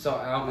 Mm-hmm. So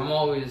I'm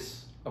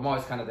always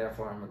kind of there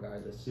for him,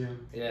 regardless.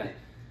 Yeah.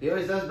 He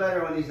always does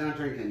better when he's not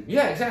drinking.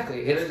 Yeah,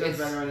 exactly. He always does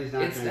better when he's not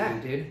drinking. It's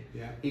that, dude.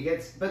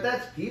 Yeah. But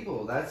that's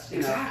people. That's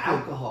exactly.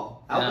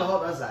 Alcohol. Alcohol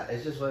does that.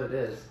 It's just what it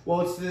is.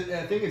 Well,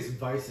 I think it's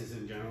vices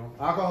in general.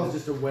 Alcohol is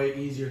just a way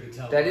easier to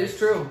tell. That is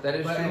true. But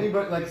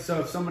anybody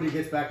if somebody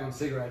gets back on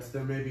cigarettes,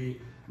 they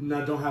maybe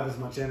don't have as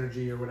much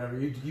energy or whatever.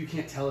 You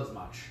can't tell as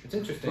much. It's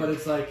interesting. But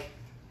it's like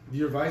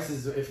your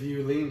vices. If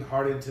you lean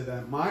hard into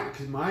them,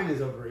 mine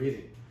is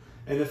overeating.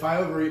 And if I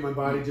overeat, my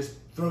body just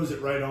throws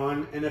it right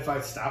on. And if I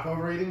stop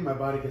overeating, my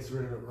body gets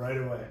rid of it right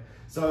away.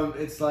 So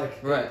it's like,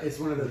 it's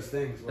one of those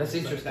things. That's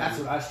interesting. That's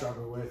what I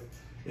struggle with,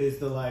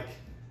 is I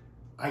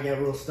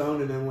get real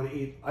stoned and then want to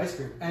eat ice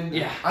cream. And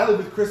I live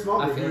with Chris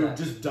Mulgrew, who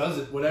just does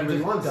it, whatever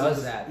he wants.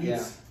 Does that,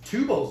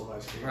 2 bowls of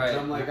ice cream. Right. And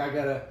I'm like,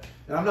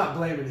 and I'm not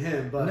blaming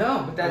him, but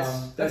no, but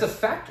that's a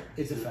factor.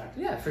 It's a factor.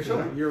 Yeah, for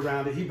sure. You're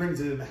around it. He brings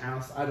it in the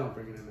house. I don't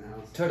bring it in the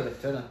house. Totally.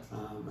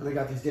 And they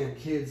got these damn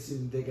kids,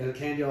 and they got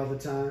candy all the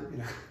time. You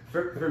know.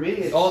 For me,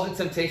 it's all the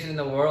temptation in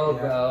the world,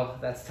 Yeah. bro.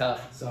 That's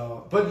tough.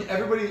 So, but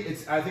everybody,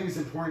 I think it's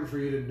important for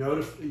you to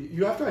notify.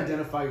 You have to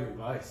identify your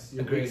vice,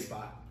 your Agreed. weak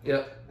spot.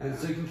 Yep. And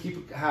so you can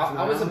keep half an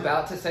eye I was on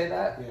about to say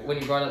that Yeah. when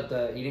you brought up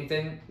the eating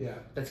thing. Yeah.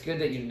 That's good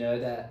that you know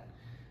that,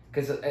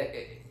 because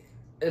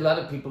a lot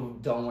of people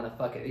don't want to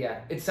fuck it.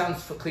 Yeah, it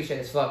sounds cliche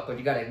as fuck, but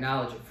you gotta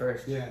acknowledge it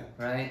first. Yeah.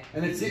 Right.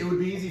 And it would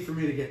be easy for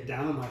me to get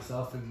down on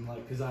myself and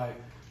like, because I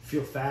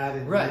feel fat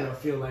and Right. you know,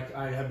 feel like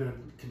I have no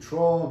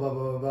control, blah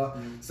blah blah blah.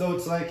 Mm-hmm. So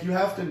it's like you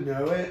have to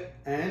know it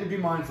and be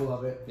mindful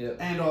of it, Yep.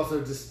 and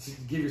also just to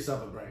give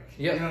yourself a break.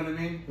 Yep. You know what I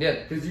mean?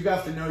 Yeah. Because you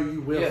have to know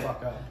you will Yeah.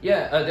 fuck up.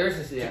 Yeah. There's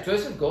this. Yeah.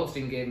 Joseph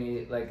Goldstein gave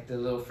me like the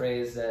little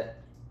phrase that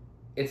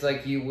it's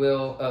like you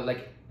will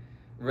like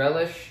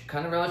relish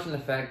in the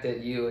fact that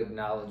you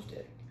acknowledged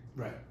it.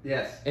 Right.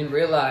 yes. And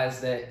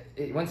realize that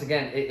once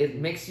again it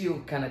makes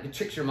you it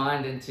tricks your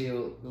mind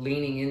into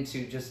leaning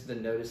into just the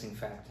noticing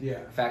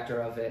factor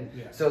of it.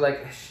 Yeah. So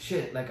like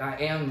shit, like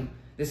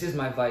this is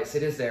my vice,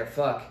 it is there,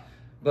 fuck,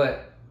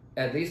 but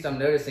at least I'm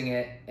noticing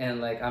it,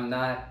 and like I'm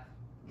not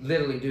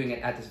literally doing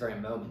it at this very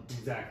moment.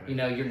 Exactly. You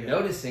know, you're Yeah.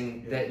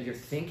 noticing Yeah. that you're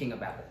thinking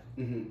about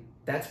it. Mm-hmm.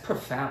 That's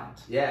profound.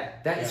 Yeah.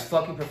 That is Yeah.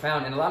 fucking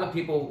profound. And a lot of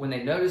people, when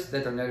they notice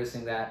that they're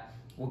noticing that,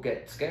 will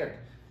get scared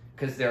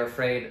because they're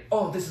afraid.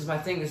 Oh, this is my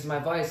thing. This is my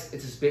vice.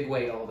 It's this big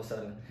weight all of a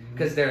sudden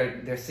because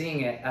they're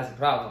seeing it as a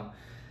problem.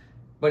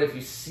 But if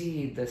you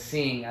see the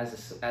seeing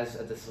as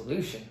the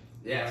solution,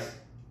 Yes.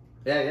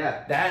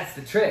 Yeah. that's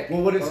the trick.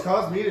 Well, what it's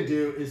caused me to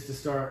do is to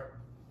start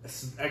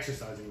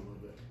exercising a little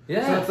bit.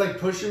 Yeah. So it's like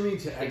pushing me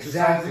to exercising.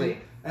 Exactly.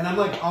 And I'm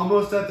like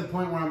almost at the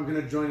point where I'm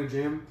gonna join a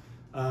gym.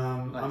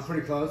 I'm Nice.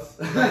 pretty close.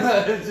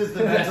 It's just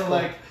the mental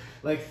Cool.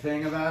 like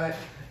thing about it.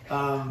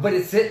 But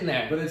it's sitting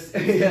there. But it's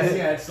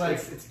it's like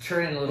it's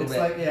churning a little it's bit.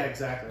 like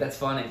exactly. That's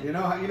funny. You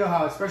know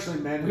how especially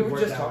men We were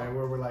work just that talking- way,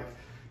 where we're like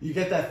you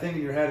get that thing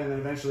in your head and then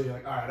eventually you're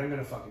like, all right, I'm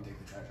gonna fucking take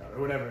the trash out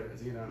or whatever it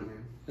is. You know what I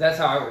mean? That's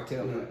how I work too.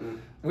 Mm-hmm.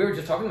 We were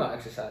just talking about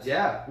exercise.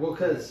 Yeah. Well,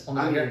 because On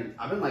the weekend.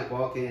 I've been like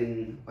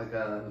walking like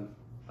a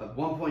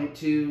 1.2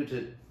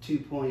 to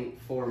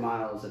 2.4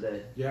 miles a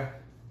day. Yeah.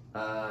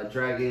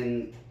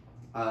 Dragging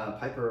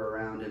Piper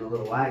around in a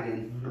little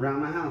wagon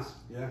around my house.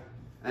 Yeah.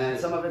 And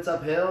some of it's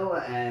uphill,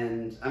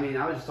 and I mean,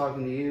 I was just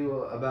talking to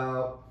you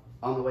about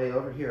on the way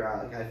over here.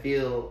 I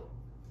feel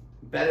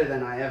better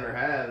than I ever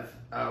have.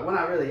 Well,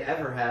 not really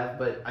ever have,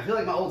 but I feel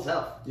like my old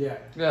self. Yeah.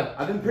 Yeah.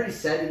 I've been pretty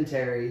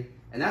sedentary,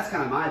 and that's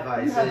kind of my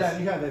advice. You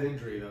had that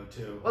injury though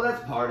too. Well,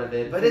 that's part of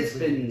it, but it's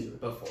been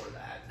before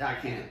that. I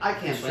can't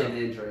That's blame true. an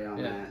injury on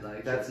Yeah. that.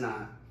 Like that's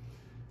not.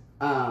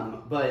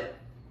 But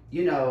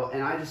you know,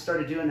 and I just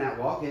started doing that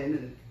walking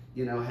and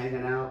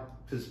hanging out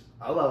because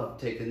I love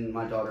taking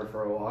my daughter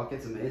for a walk.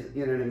 It's amazing.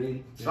 You know what I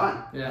mean? It's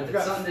fun. Yeah.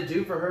 It's something to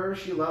do for her.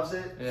 She loves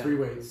it. Yeah. Free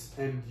weights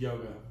and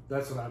yoga.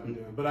 That's what I've been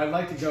doing. But I'd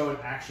like to go and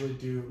actually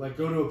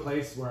go to a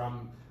place where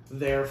I'm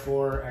there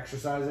for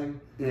exercising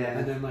Yeah.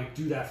 and then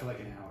do that for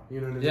an hour.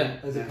 You know what I mean? Yeah.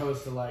 As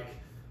opposed to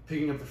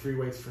picking up the free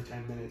weights for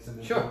 10 minutes and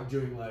then Sure.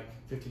 doing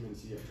 15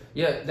 minutes of yoga.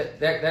 Yeah,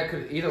 that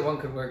could, either one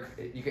could work.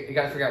 You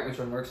got to figure out which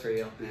one works for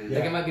you. Yeah.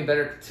 Like it might be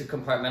better to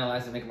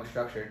compartmentalize and make it more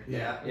structured.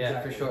 Yeah. Yeah,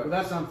 exactly. for sure. But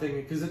that's what I'm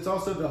thinking because it's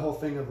also the whole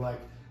thing of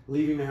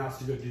leaving the house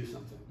to go do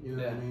something. You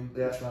know what I Yeah. mean?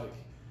 Yeah. It's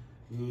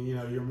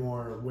you're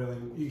more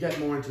willing. You get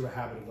more into a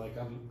habit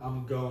of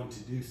I'm going to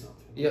do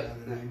something. Yep. You know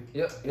what I mean?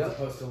 Yep, As yep.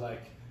 opposed to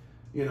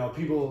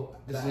people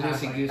This that have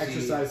loosey-goosey-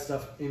 exercise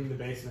stuff in the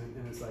basement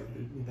and it's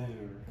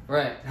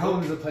Right.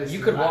 home is a place You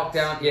to could relax, walk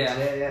down.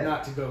 Yeah. Yeah.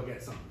 not to go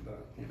get something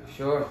done.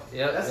 Sure.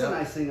 Yeah. That's yeah. the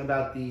nice thing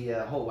about the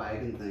whole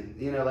wagon thing.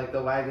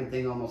 The wagon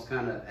thing almost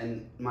kind of,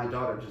 and my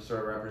daughter just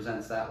sort of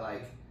represents that.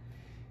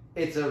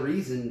 It's a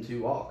reason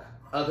to walk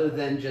other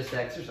than just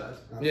exercise.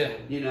 Yeah.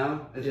 It's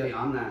Yeah.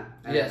 beyond that.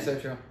 And Yeah. So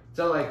true.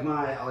 So a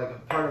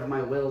part of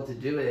my will to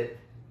do it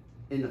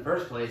in the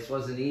first place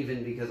wasn't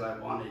even because I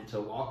wanted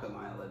to walk a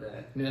mile a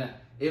day. Yeah.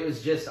 It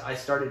was just I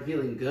started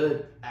feeling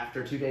good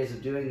after 2 days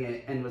of doing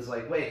it and was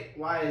like, wait,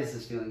 why is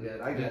this feeling good?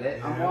 I get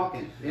it. I'm Yeah.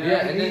 walking. Yeah, I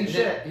and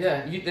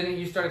mean, then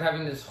you started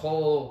having this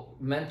whole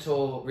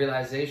mental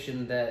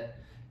realization that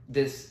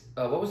this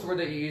what was the word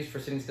that you used for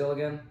sitting still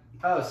again?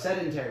 Oh,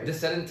 sedentary. The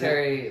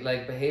sedentary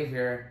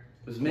behavior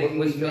was making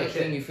was me feel like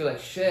making shit. you feel like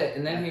shit.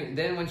 And then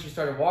then when she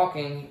started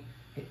walking,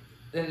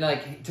 then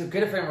to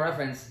get a frame of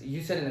reference,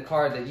 you said in the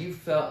car that you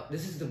felt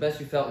this is the best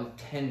you felt in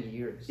 10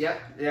 years. Yep.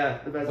 Yeah.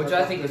 The best Which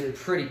I think is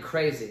pretty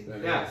crazy.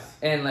 Yeah.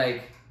 And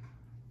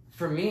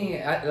for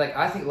me,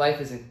 I think life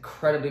is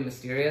incredibly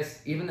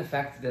mysterious. Even the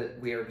fact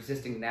that we are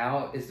existing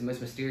now is the most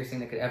mysterious thing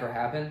that could ever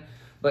happen.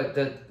 But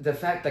the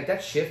fact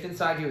that shift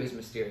inside you is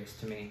mysterious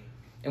to me.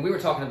 And we were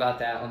talking about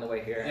that on the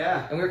way here.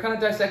 Yeah. And we were kind of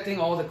dissecting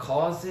all the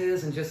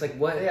causes and just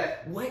what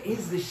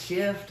is the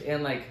shift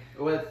and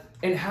with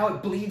and how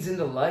it bleeds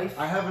into life.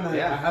 I have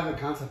a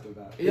concept of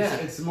that. Yeah.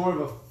 It's more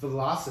of a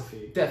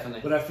philosophy.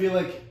 Definitely. But I feel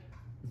like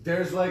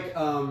there's like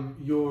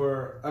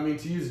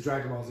to use a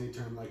Dragon Ball Z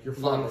term, like your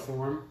final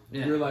form,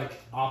 your like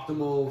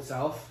optimal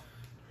self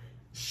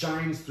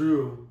shines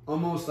through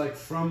almost like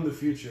from the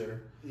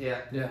future.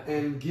 Yeah.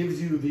 And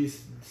gives you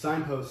these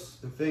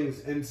signposts and things.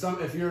 And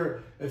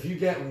if you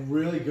get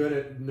really good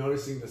at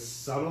noticing the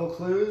subtle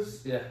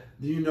clues,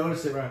 you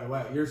notice it right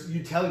away.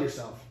 You tell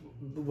yourself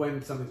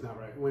when something's not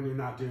right, when you're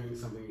not doing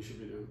something you should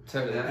be doing.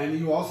 Totally. And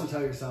you also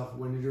tell yourself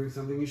when you're doing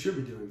something you should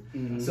be doing.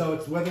 Mm-hmm. So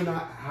it's whether or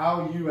not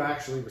how you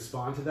actually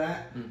respond to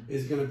that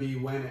is going to be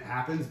when it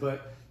happens.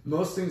 But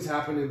most things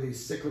happen in these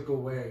cyclical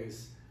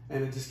ways,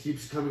 and it just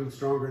keeps coming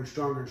stronger and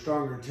stronger and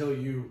stronger until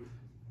you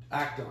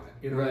act on it.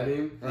 You know what I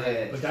mean?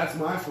 Right. But that's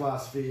my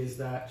philosophy, is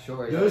that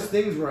Sure, those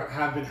things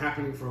have been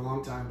happening for a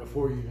long time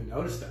before you even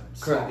noticed them.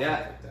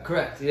 Correct.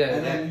 Correct. Yeah.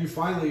 And then you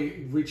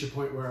finally reach a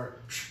point where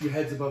your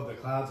head's above the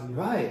clouds and you're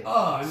right.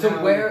 Oh, so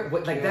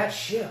that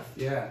shift.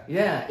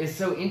 Yeah, is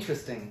so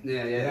interesting.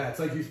 Yeah.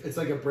 It's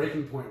like a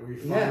breaking point where you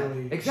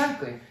finally. Yeah,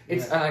 exactly.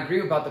 And I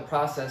agree about the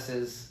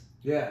processes.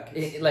 Yeah.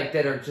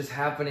 That are just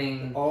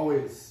happening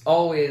always,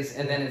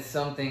 and then it's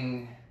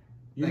something.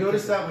 You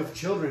notice that with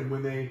children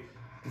when they're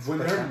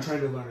trying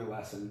to learn a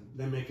lesson,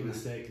 they make a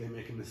mistake, and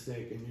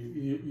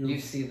you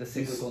see the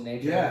cyclical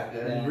nature.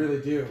 Yeah, you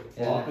really do.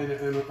 Yeah.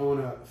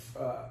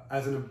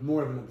 As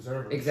more of an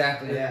observer.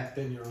 Exactly.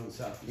 Than your own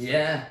self.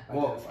 Yeah.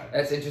 Well,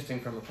 that's interesting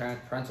from a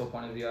parental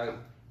point of view.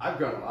 I've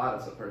grown a lot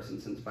as a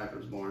person since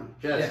Piper's born.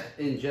 Just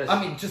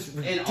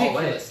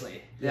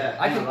ridiculously. Yeah.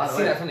 I can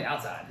see that from the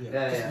outside.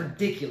 Yeah.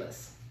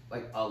 Ridiculous.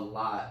 Like a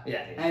lot.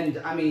 Yeah. And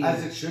I mean,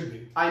 as it should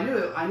be. I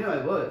knew I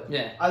would.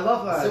 Yeah. I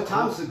love so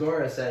Tom cool.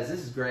 Segura says, this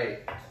is great.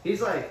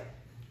 He's like,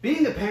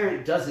 being a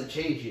parent doesn't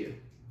change you,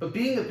 but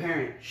being a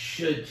parent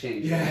should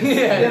change you. You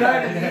know what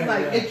I mean?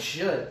 Like, it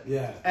should.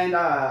 Yeah. And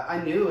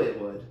I knew it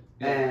would.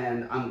 Yeah.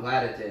 And I'm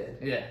glad it did.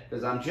 Yeah.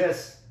 Because I'm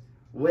just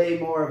way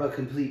more of a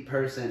complete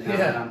person now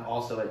that I'm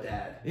also a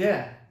dad.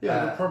 Yeah.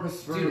 Yeah, the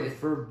purpose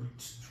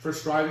for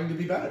striving to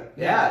be better.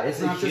 Yeah, it's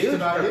not a just huge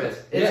about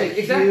purpose. you.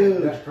 It's a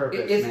huge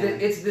purpose,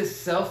 It's this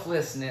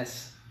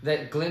selflessness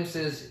that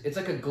glimpses. It's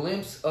like a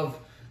glimpse of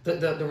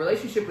the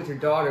relationship with your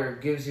daughter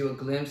gives you a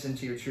glimpse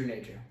into your true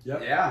nature.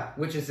 Yep. Yeah.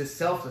 Which is this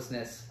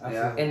selflessness.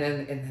 Yeah. And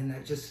then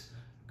that just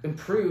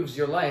improves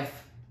your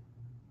life,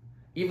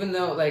 even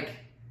though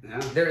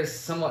there is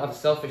somewhat of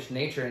selfish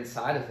nature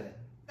inside of it.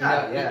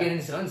 In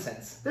its own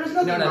sense. There's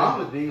nothing wrong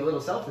with being a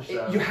little selfish,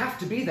 though. You have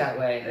to be that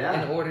way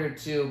in order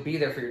to be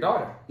there for your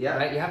daughter. Yeah.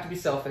 Right? You have to be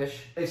selfish.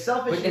 If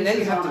selfishness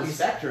is on a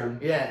spectrum,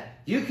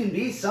 you can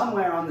be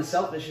somewhere on the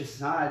selfish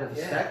side of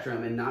the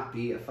spectrum and not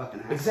be a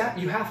fucking asshole.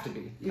 Exactly. You have to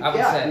be. You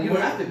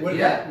have to be.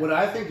 What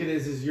I think it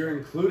is you're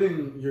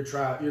including your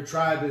tribe. Your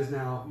tribe is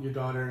now your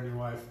daughter and your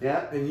wife.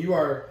 Yeah. And you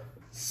are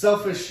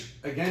selfish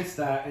against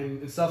that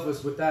and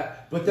selfless with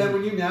that. But then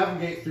when you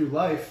navigate through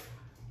life,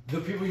 the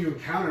people you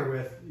encounter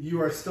with,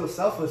 you are still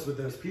selfless with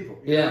those people.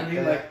 You know what I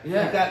mean? Like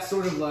that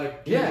sort of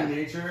human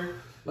nature,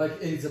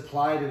 is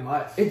applied in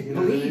life. It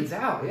bleeds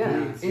out.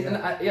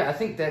 I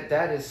think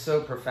that is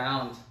so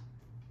profound,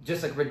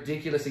 just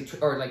ridiculously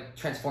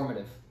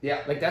transformative.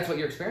 Yeah, that's what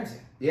you're experiencing.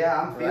 Yeah,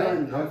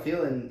 I'm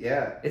feeling.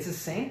 Yeah, it's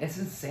insane. It's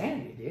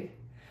insanity, dude.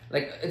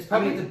 It's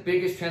probably the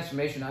biggest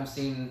transformation I've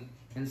seen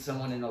in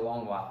someone in a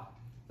long while.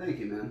 Thank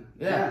you, man.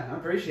 Yeah, I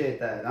appreciate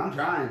that. I'm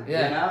trying.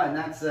 Yeah. And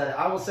that's,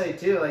 I will say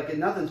too,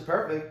 nothing's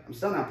perfect. I'm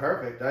still not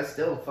perfect. I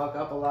still fuck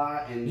up a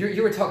lot. And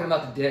you were talking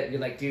about the dip.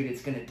 You're like, dude,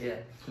 it's gonna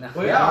dip. No.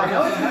 Well, yeah, I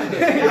know it's gonna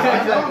dip.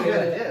 I know it's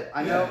gonna dip.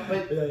 I know,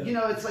 but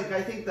it's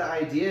I think the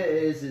idea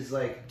is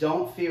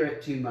don't fear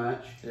it too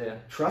much. Yeah.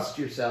 Trust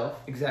yourself.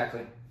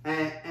 Exactly.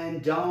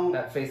 And don't.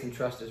 That faith and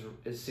trust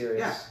is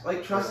serious.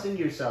 Yeah, trust in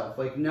yourself.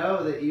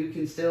 Know that you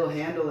can still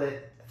handle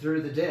it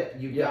through the dip.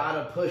 You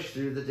gotta push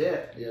through the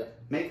dip. Yeah.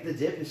 Make the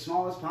dip as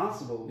small as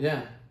possible.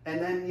 Yeah.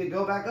 And then you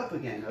go back up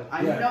again.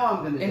 I know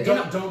I'm gonna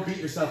dip. Don't beat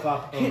yourself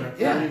up over it.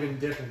 Not even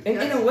dipping. And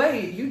in a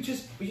way, you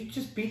just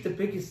beat the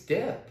biggest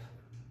dip.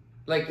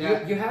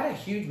 You had a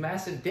huge,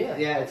 massive dip.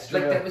 Yeah, it's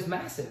true. That was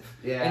massive.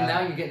 Yeah. And now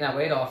you're getting that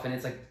weight off, and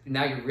it's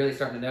now you're really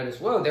starting to notice.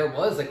 Whoa, there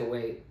was a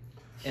weight.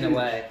 In a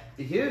way.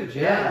 Huge.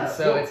 Yeah.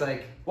 So it's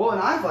well,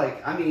 and I've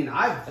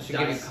I should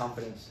give you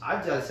confidence.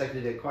 I've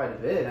dissected it quite a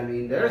bit. I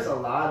mean, there's a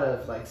lot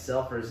of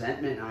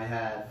self-resentment I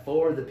had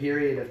for the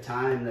period of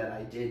time that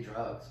I did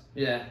drugs.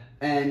 Yeah.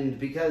 And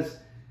because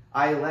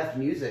I left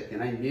music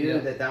and I knew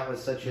that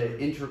was such an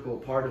integral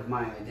part of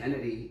my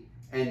identity,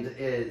 and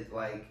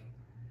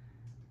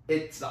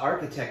it's the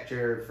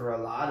architecture for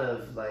a lot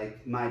of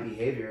my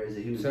behavior as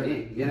a human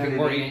being. You know, you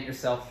orient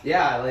yourself.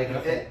 Yeah,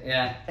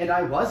 yeah. And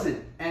I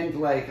wasn't, and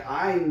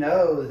I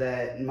know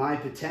that my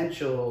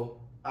potential.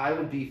 I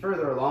would be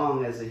further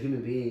along as a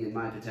human being in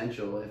my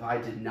potential if I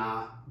did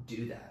not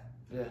do that.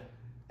 Yeah.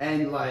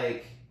 And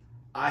I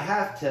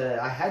had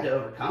to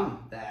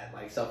overcome that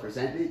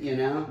self-resentment, you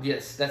know?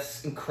 Yes,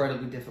 that's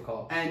incredibly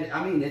difficult. And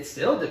I mean, it's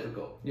still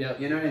difficult. Yeah.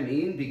 You know what I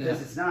mean?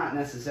 Because it's not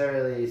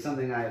necessarily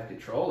something I have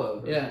control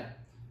over. Yeah.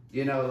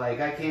 You know,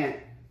 I can't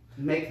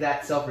make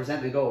that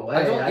self-resentment go away.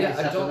 I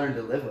just have to learn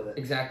to live with it.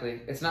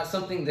 Exactly. It's not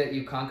something that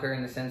you conquer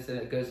in the sense that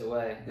it goes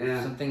away. It's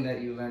Yeah. something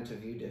that you learn to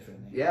view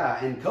differently.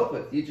 Yeah, and cope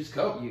with. You just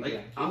cope.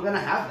 I'm gonna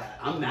have that.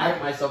 I'm mad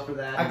at myself for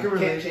that. I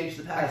can't change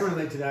the past. I can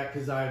relate to that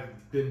because I've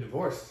been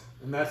divorced,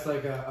 and that's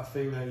like a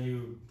thing that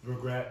you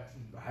regret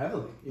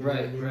heavily. You know what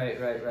I mean?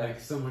 Right. Like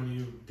someone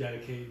you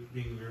dedicate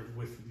being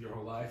with your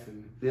whole life,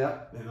 and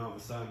then all of a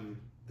sudden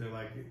they're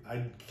like,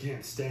 I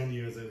can't stand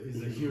you as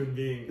a human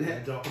being. I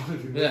don't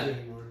want to be with you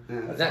anymore.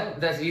 Yeah.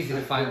 That's easy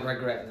to find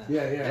regret in that.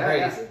 Yeah.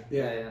 Very easy.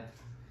 Yeah.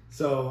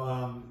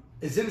 So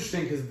it's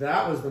interesting because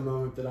that was the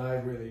moment that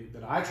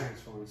I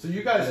transformed. So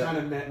you guys kind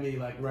of met me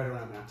like right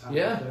around that time.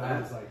 Yeah. That I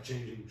was like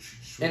changing.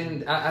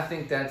 And I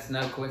think that's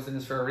no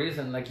coincidence for a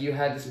reason. Like you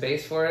had the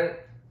space for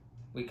it.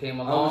 We came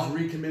along. I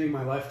was recommitting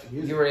my life to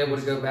music. You were able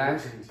to go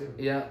back.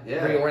 Yeah.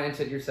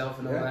 Reoriented yourself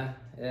in a way.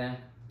 Yeah.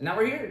 And now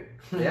we're here.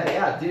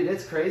 yeah, dude,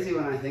 it's crazy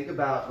when I think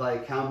about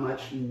like how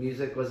much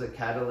music was a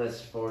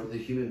catalyst for the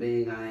human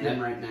being I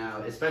am right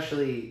now,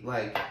 especially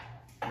like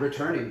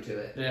returning to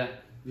it. Yeah.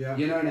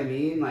 You know what I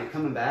mean? Like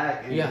coming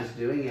back and just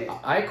doing it.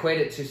 I equate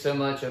it to so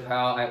much of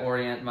how I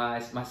orient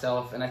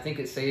myself, and I think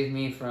it saved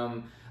me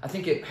from. I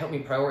think it helped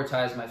me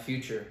prioritize my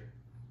future,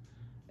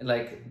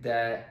 like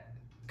that,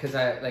 because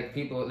I like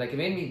people like it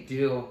made me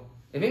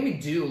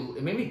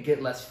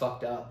get less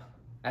fucked up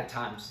at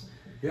times.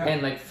 Yeah.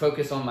 And like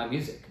focus on my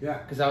music. Yeah.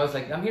 Because I was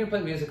like, I'm here to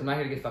play music. I'm not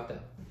here to get fucked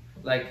up.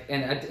 Like,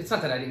 and it's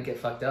not that I didn't get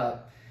fucked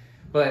up,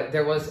 but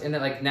there was, and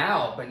then like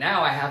now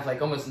I have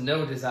like almost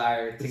no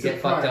desire to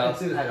get fucked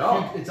up at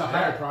all. It's a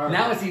higher priority.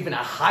 Now it's even a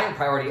higher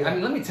priority. Yeah. I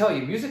mean, let me tell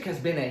you, music has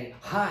been a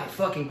high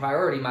fucking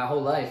priority my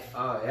whole life.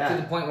 Oh yeah.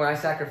 To the point where I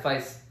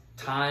sacrifice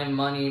time,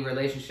 money,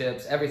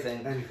 relationships,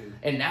 everything. Anything.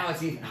 And now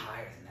it's even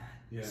higher than that.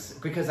 Yeah.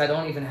 Because I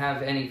don't even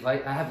have any.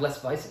 I have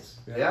less vices.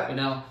 Yeah. You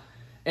know.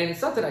 And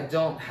it's not that I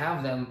don't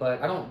have them,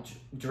 but I don't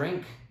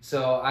drink,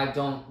 so I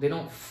don't. They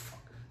don't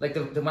like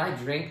when I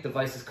drink, the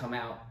vices come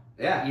out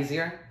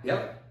easier.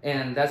 Yep.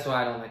 And that's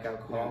why I don't like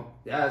alcohol.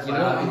 Yeah, that's you why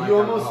I don't like you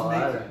alcohol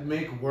almost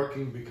make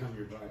working become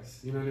your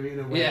vice. You know what I mean?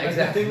 Yeah, like,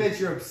 exactly. The thing that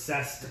you're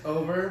obsessed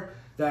over,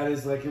 that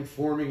is like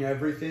informing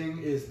everything,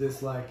 is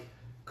this like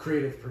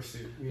creative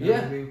pursuit. You know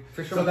what I mean?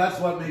 For sure. So that's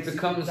what makes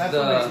what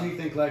makes me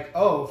think like,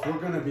 oh, if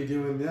we're gonna be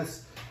doing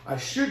this, I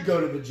should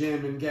go to the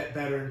gym and get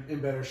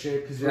in better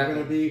shape because we're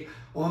gonna be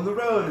on the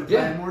road and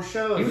playing more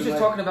shows. He was just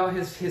talking about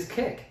his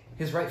kick,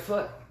 his right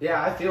foot.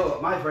 Yeah, I feel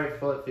my right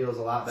foot feels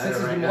a lot better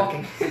since right been now.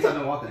 walking. Since I've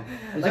been walking.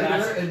 Like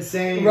that's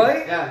insane,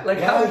 right? Yeah. Like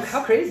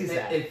how crazy is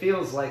that? It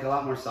feels like a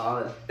lot more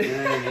solid. You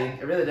know what I mean?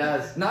 It really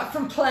does. Not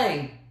from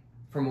playing,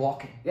 from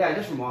walking. Yeah,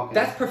 just from walking.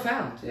 That's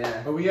profound.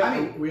 Yeah. But we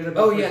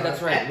had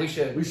that's right. We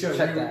should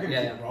check that.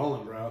 Keep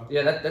rolling, bro.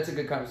 Yeah, that's a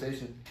good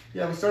conversation.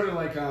 Yeah, we started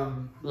like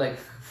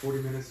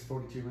 40 minutes,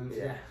 42 minutes.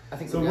 Yeah, I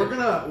think so. We're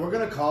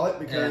gonna call it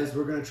because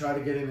we're gonna try to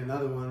get in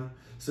another one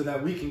so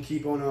that we can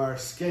keep on our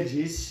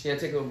schedules. Yeah,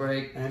 take a little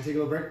break.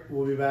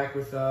 We'll be back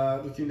with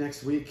you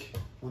next week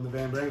on the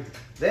Van Brain.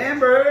 Van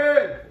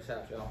Brain. Peace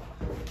out, y'all.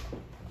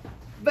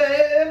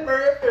 Van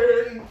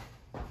Brain.